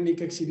 logarithmic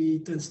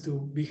XEB tends to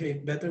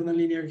behave better than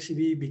linear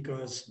XEB,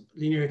 because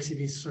linear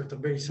XEB is sort of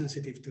very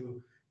sensitive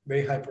to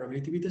very high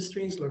probability bit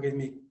strings.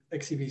 Logarithmic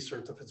XEB is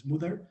sort of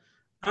smoother,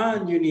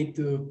 and you need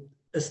to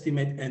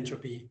estimate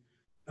entropy,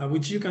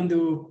 which you can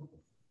do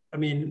I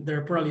mean, there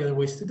are probably other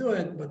ways to do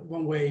it, but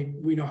one way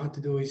we know how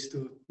to do is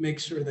to make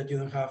sure that you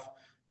don't have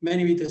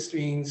many beta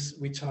strings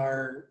which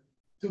are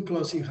too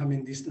close in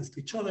Hamming distance to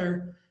each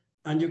other.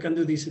 And you can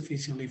do this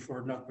efficiently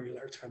for not very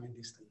large Hamming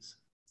distance.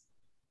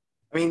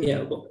 I mean,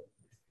 yeah,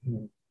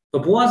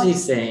 but Boaz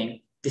is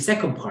saying the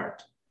second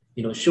part,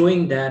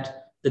 showing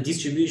that the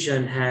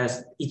distribution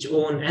has its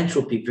own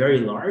entropy very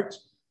large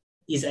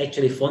is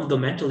actually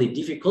fundamentally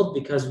difficult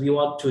because we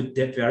want to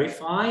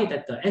verify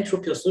that the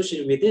entropy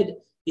associated with it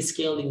is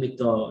scaling with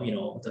the,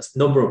 the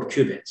number of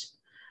qubits.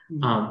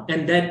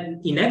 And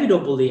that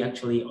inevitably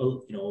actually,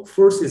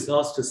 forces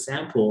us to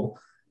sample,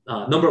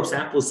 number of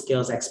samples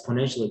scales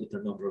exponentially with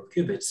the number of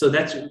qubits. So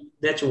that's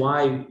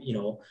why,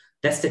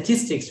 that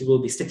statistics will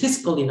be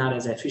statistically not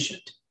as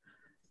efficient.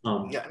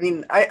 Yeah, I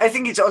mean, I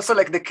think it's also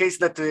like the case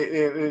that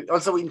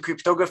also in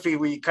cryptography,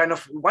 we kind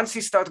of, once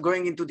you start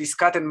going into this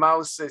cat and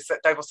mouse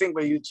type of thing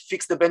where you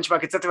fix the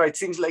benchmark, etc., it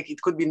seems like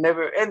it could be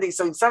never ending.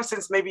 So in some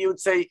sense, maybe you would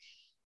say,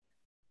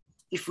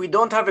 if we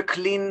don't have a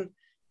clean,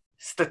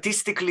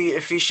 statistically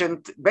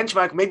efficient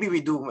benchmark, maybe we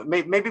do,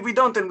 maybe we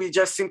don't, and we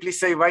just simply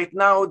say right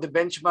now the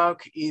benchmark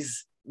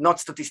is not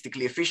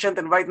statistically efficient,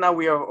 and right now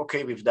we are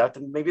okay with that,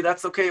 and maybe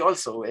that's okay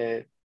also.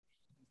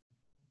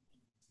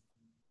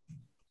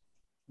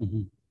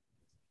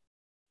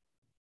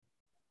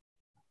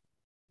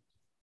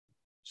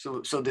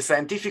 So the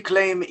scientific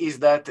claim is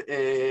that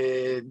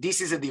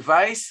this is a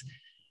device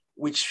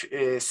which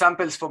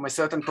samples from a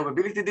certain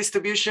probability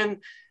distribution,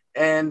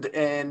 and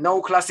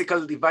no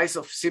classical device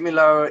of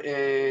similar,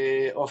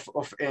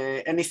 of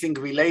anything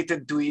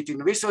related to it in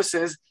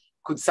resources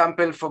could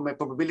sample from a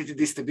probability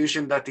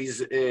distribution that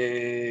is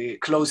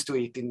close to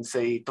it in,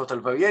 say, total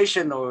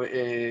variation, or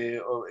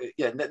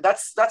yeah,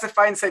 that's a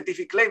fine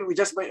scientific claim. We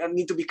just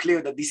need to be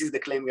clear that this is the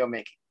claim we are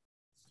making.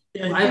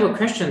 Yeah, I have a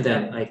question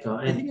then. I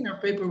think in our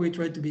paper we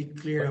tried to be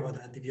clear about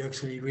that. If you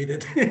actually read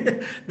it,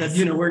 that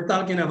we're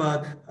talking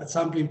about a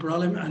sampling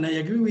problem, and I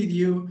agree with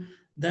you.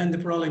 Then the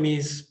problem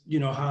is,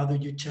 how do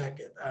you check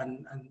it?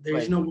 And there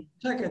is no way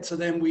to check it. So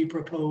then we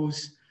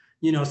propose,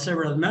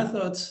 several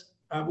methods.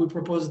 We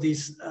propose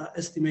these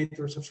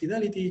estimators of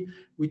fidelity.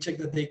 We check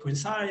that they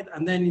coincide,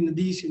 and then in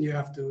addition, you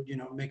have to,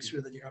 make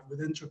sure that you have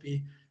good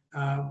entropy,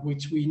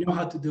 which we know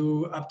how to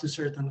do up to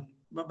certain.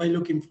 But by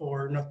looking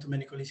for not too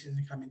many collisions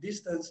in Hamming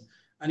distance,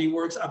 and it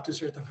works up to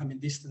certain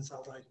Hamming distance.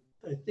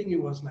 I think it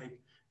was like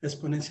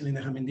exponential in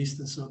the Hamming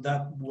distance, so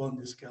that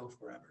won't scale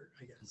forever,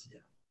 I guess. Yeah.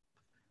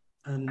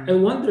 And I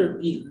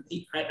wonder.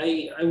 I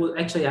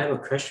have a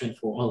question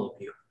for all of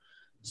you.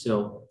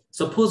 So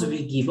suppose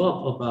we give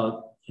up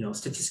about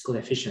statistical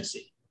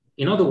efficiency.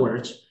 In other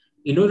words,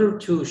 in order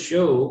to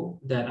show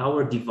that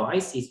our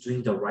device is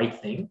doing the right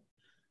thing,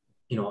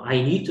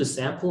 I need to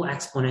sample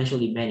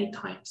exponentially many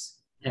times.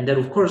 And that,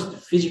 of course,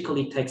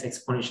 physically takes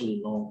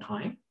exponentially long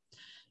time.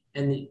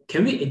 And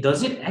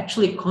does it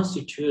actually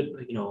constitute,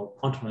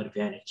 quantum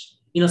advantage?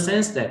 In a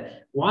sense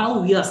that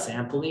while we are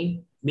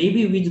sampling,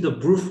 maybe we do the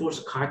brute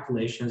force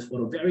calculations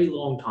for a very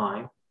long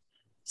time,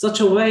 such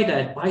a way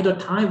that by the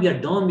time we are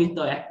done with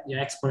the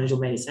exponential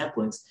many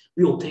samplings,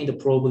 we obtain the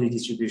probability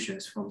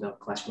distributions from the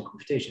classical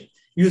computation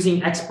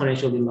using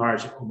exponentially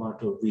large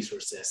amount of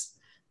resources.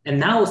 And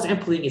now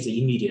sampling is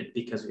immediate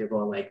because we have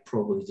a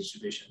probability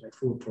distribution,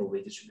 full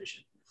probability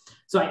distribution.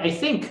 So I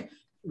think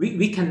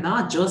we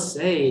cannot just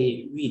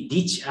say we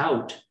ditch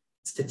out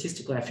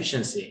statistical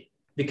efficiency,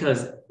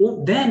 because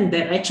then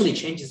that actually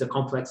changes the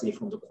complexity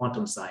from the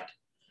quantum side.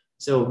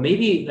 So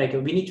maybe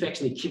we need to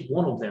actually keep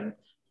one of them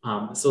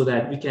so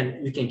that we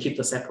can keep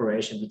the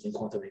separation between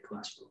quantum and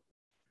classical.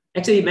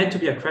 Actually, it meant to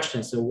be a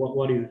question. So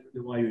what do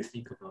you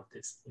think about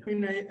this? I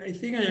mean, I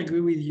think I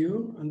agree with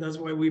you, and that's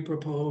why we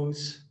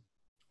propose,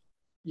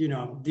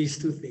 these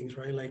two things,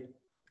 right? Like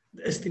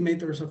the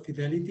estimators of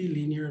fidelity,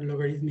 linear and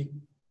logarithmic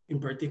in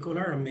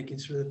particular, and making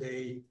sure that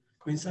they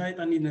coincide.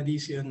 And in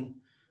addition,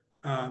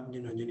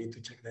 you need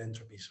to check the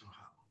entropy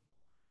somehow.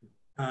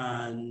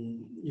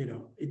 And,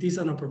 it is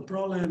an open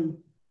problem.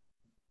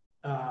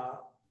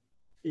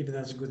 If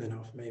that's good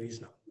enough, maybe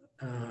it's not.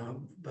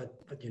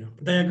 But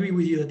I agree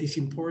with you that it's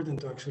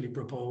important to actually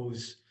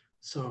propose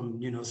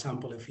some,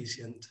 sample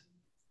efficient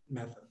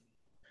method.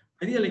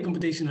 Ideally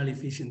computational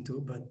efficient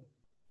too, but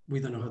we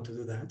don't know how to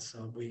do that,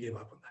 so we gave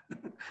up on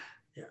that.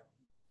 Yeah.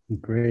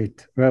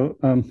 Great. Well,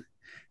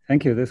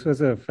 thank you. This was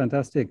a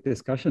fantastic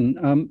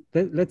discussion.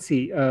 Let's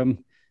see.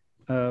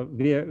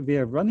 We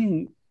are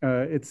running.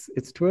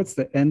 It's towards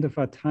the end of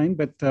our time,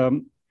 but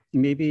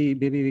maybe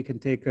we can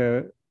take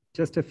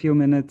just a few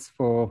minutes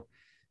for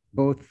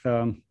both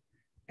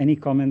any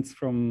comments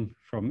from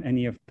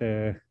any of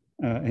the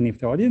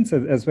audience,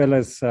 as well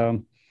as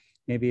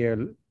maybe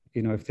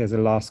if there's a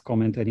last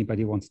comment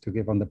anybody wants to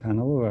give on the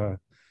panel.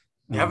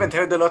 You haven't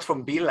heard a lot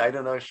from Bill. I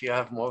don't know if you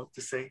have more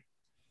to say.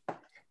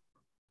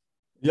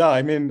 Yeah,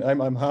 I mean,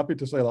 I'm happy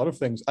to say a lot of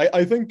things.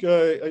 I think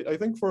I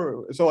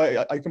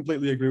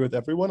completely agree with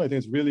everyone. I think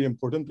it's really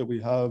important that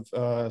we have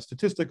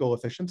statistical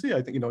efficiency.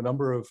 I think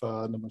number of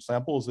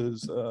samples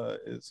is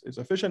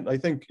efficient. I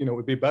think it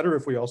would be better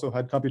if we also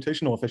had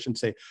computational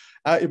efficiency.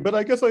 But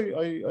I guess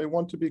I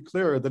want to be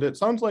clear that it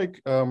sounds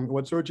like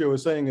what Sergio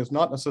is saying is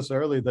not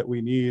necessarily that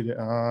we need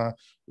to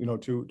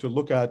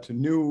look at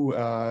new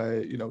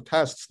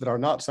tests that are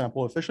not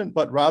sample efficient,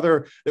 but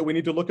rather that we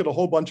need to look at a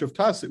whole bunch of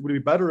tests. It would be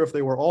better if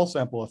they were all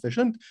sample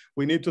efficient.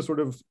 We need to sort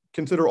of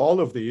consider all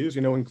of these,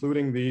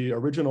 including the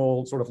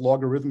original sort of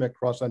logarithmic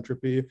cross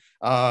entropy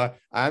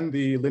and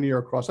the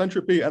linear cross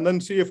entropy, and then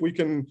see if we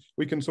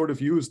can sort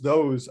of use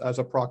those as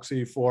a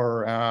proxy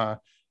for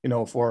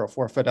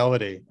for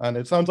fidelity. And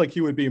it sounds like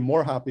he would be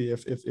more happy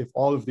if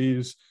all of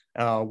these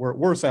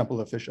were sample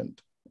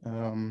efficient.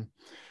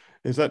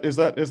 Is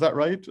that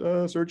right,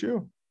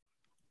 Sergio?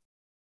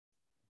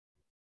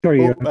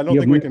 Sorry, I don't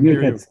think we can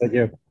hear you.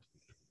 Sergio.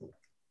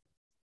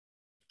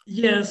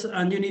 Yes,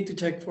 and you need to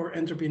check for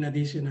entropy in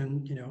addition,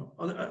 and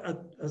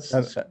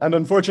and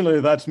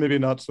unfortunately, that's maybe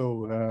not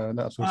so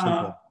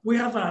simple. We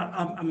have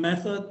a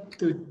method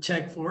to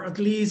check for at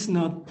least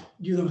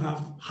you don't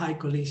have high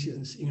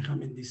collisions in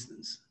Hamming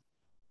distance,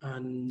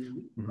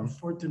 and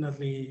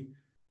unfortunately,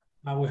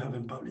 we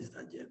haven't published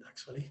that yet,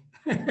 actually.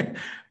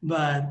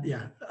 But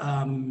yeah,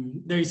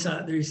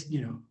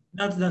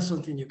 that's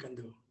something you can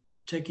do,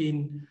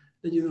 checking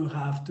that you don't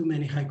have too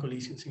many high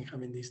collisions in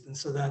Hamming distance,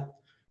 so that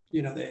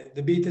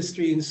the beta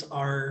strings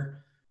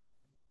are,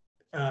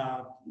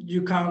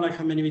 you count like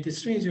how many beta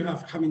strings you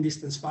have, Hamming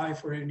distance 5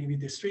 for any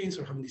beta strings,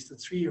 or Hamming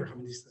distance 3, or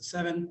Hamming distance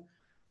 7.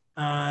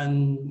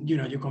 And,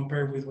 you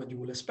compare with what you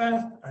will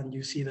expect, and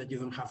you see that you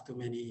don't have too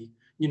many,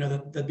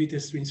 that beta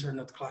strings are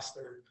not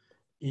clustered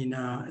in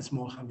a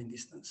small Hamming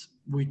distance,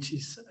 which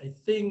is, I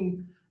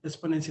think,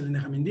 exponential in the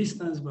Hamming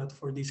distance, but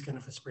for these kind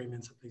of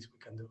experiments, at least we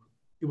can do.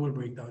 It will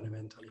break down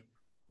eventually.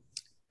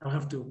 I'll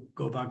have to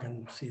go back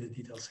and see the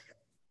details again.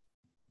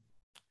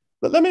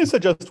 But let me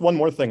suggest one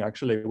more thing,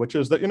 actually, which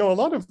is that a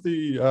lot of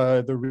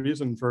the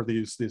reason for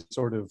these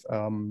sort of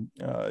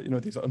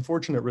these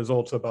unfortunate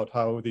results about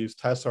how these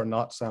tests are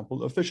not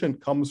sample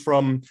efficient comes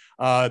from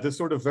this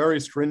sort of very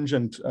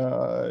stringent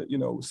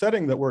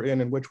setting that we're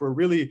in which we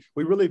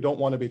really don't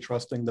want to be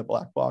trusting the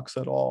black box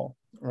at all,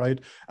 right?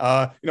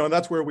 And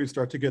that's where we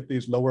start to get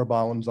these lower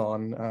bounds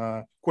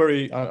on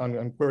query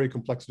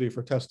complexity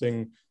for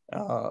testing,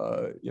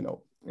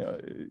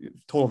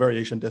 total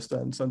variation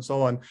distance and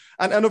so on.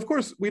 And of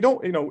course, we don't,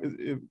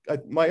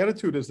 my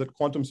attitude is that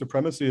quantum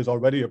supremacy is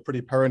already a pretty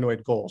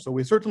paranoid goal. So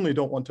we certainly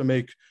don't want to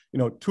make,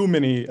 too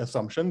many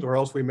assumptions, or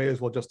else we may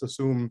as well just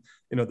assume,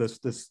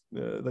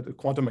 that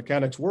quantum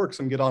mechanics works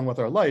and get on with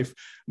our life.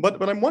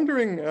 But I'm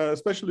wondering,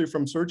 especially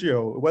from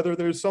Sergio, whether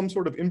there's some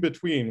sort of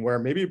in-between where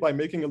maybe by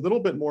making a little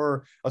bit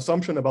more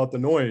assumption about the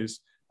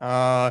noise,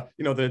 that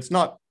it's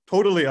not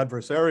totally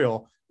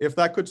adversarial, if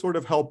that could sort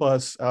of help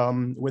us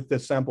with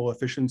this sample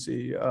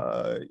efficiency,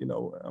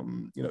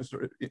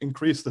 sort of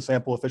increase the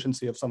sample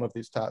efficiency of some of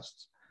these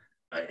tests.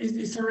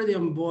 It's already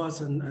on Boas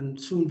and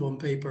Soonwon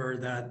paper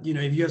that,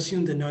 if you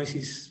assume the noise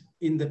is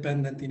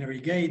independent in every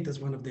gate, that's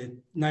one of the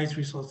nice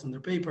results in the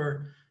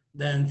paper,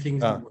 then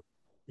things will work.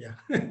 Yeah.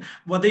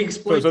 What they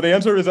explain. So the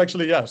answer is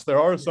actually yes.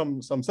 There are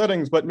some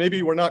settings, but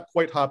maybe we're not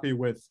quite happy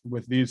with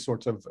these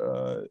sorts of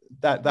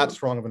that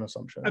strong of an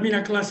assumption. I mean,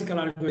 a classical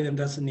algorithm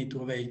doesn't need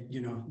to obey,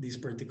 this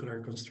particular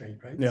constraint,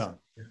 right? Yeah.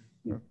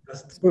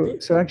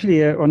 So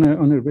actually,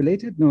 on a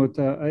related note,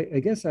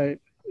 I guess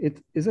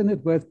isn't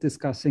it worth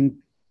discussing,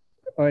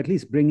 or at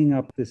least bringing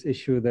up this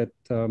issue that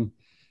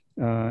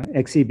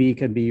XEB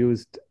can be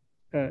used,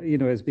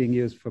 as being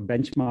used for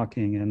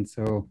benchmarking, and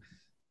so.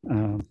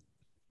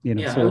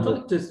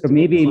 So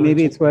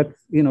maybe it's worth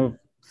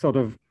sort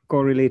of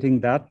correlating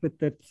that with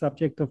the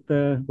subject of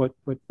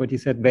what you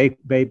said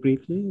very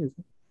briefly. Is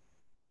it?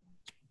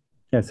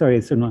 Yeah, sorry,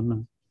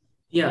 Soonwon.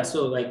 Yeah,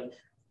 so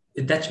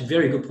that's a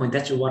very good point.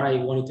 That's what I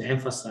wanted to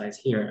emphasize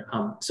here.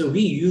 So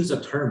we use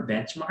the term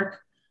benchmark,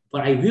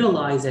 but I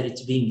realize that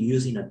it's being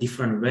used in a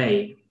different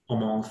way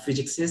among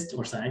physicists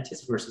or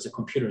scientists versus a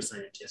computer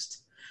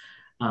scientist.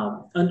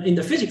 And in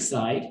the physics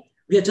side,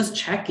 we are just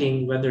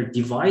checking whether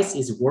device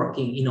is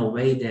working in a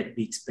way that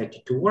we expect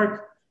it to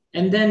work.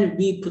 And then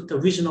we put the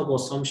reasonable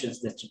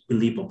assumptions that's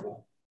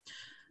believable.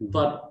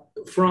 But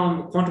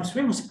from quantum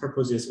supremacy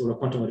purposes or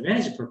quantum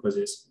advantage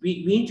purposes,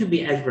 we need to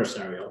be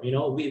adversarial. We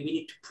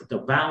need to put the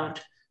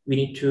bound. We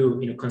need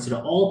to consider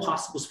all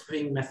possible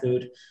spreading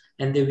method.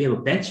 And then we have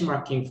a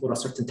benchmarking for a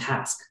certain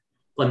task,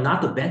 but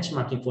not the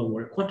benchmarking for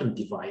a quantum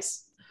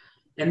device.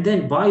 And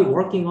then by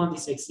working on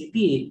this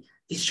XCP,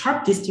 the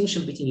sharp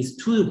distinction between these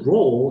two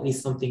roles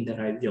is something that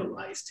I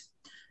realized.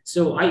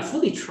 So I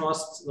fully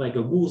trust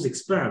a Wu's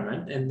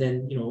experiment, and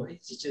then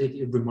it's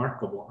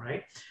remarkable,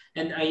 right?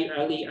 And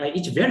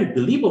it's very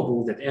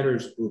believable that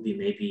errors will be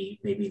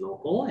maybe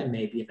local and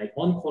maybe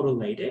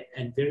uncorrelated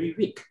and very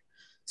weak.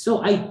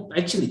 So I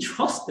actually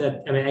trust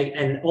that.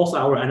 And also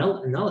our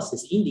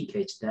analysis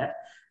indicates that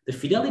the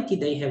fidelity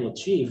they have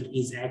achieved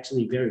is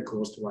actually very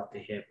close to what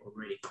they have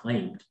already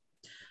claimed.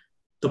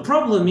 The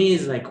problem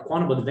is like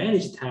quantum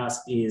advantage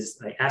task is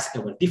like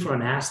asking about a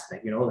different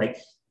aspect, like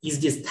is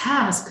this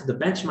task, the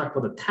benchmark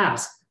for the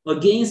task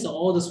against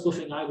all the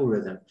spoofing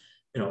algorithm,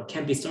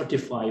 can be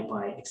certified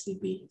by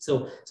XDB.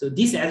 So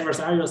this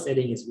adversarial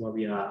setting is what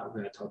we are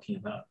talking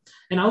about.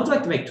 And I would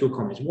like to make two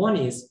comments. One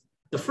is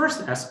the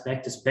first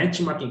aspect is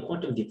benchmarking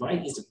quantum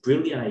device is a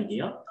brilliant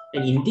idea.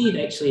 And indeed,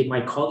 actually,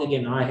 my colleague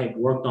and I have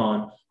worked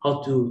on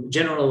how to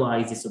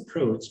generalize this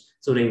approach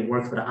so they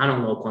work for the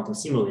analog quantum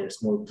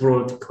simulators, more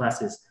broad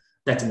classes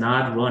that's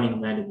not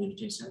running random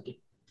unit circuit.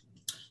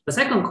 The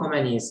second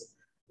comment is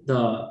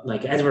the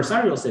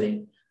adversarial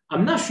setting.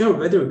 I'm not sure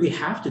whether we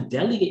have to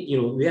delegate,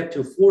 we have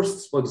to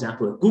force, for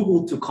example,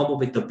 Google to come up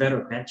with a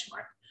better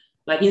benchmark.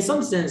 Like in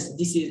some sense,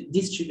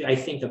 this should be, I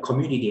think, a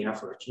community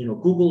effort.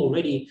 Google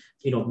already,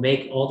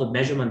 make all the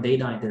measurement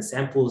data and then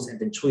samples and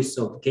then choice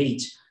of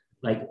gauge,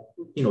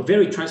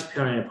 very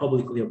transparent and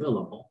publicly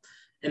available.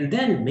 And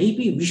then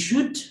maybe we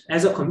should,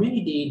 as a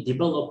community,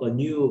 develop a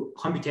new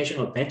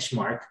computational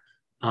benchmark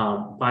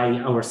by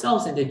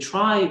ourselves and then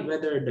try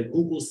whether the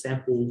Google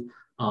sample,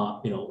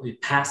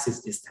 it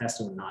passes this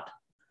test or not.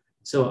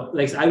 So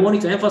I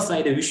wanted to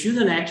emphasize that we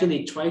shouldn't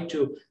actually try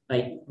to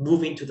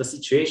move into the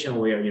situation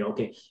where,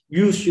 okay,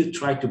 you should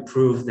try to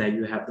prove that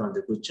you have done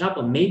the good job,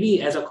 but maybe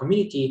as a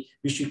community,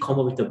 we should come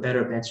up with a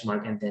better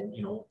benchmark and then,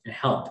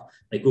 help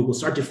Google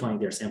certifying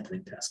their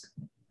sampling task.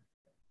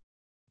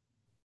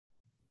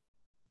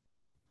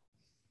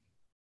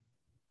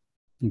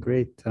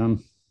 Great.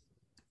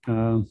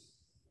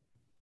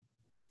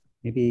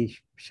 Maybe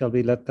shall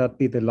we let that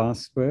be the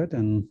last word?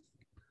 And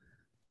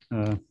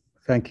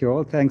thank you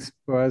all. Thanks,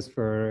 Boaz,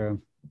 for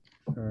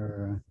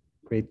a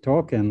great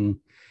talk, and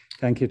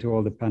thank you to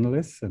all the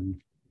panelists.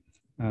 And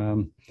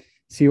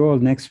see you all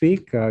next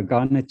week.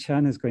 Garnet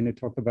Chan is going to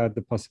talk about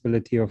the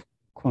possibility of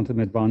quantum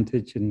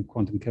advantage in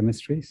quantum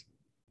chemistries.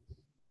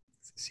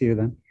 See you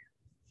then.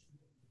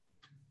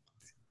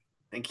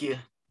 Thank you.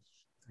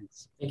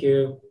 Thanks. Thank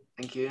you.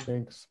 Thank you.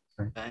 Thanks.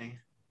 Bye. Thank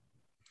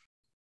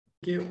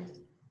you.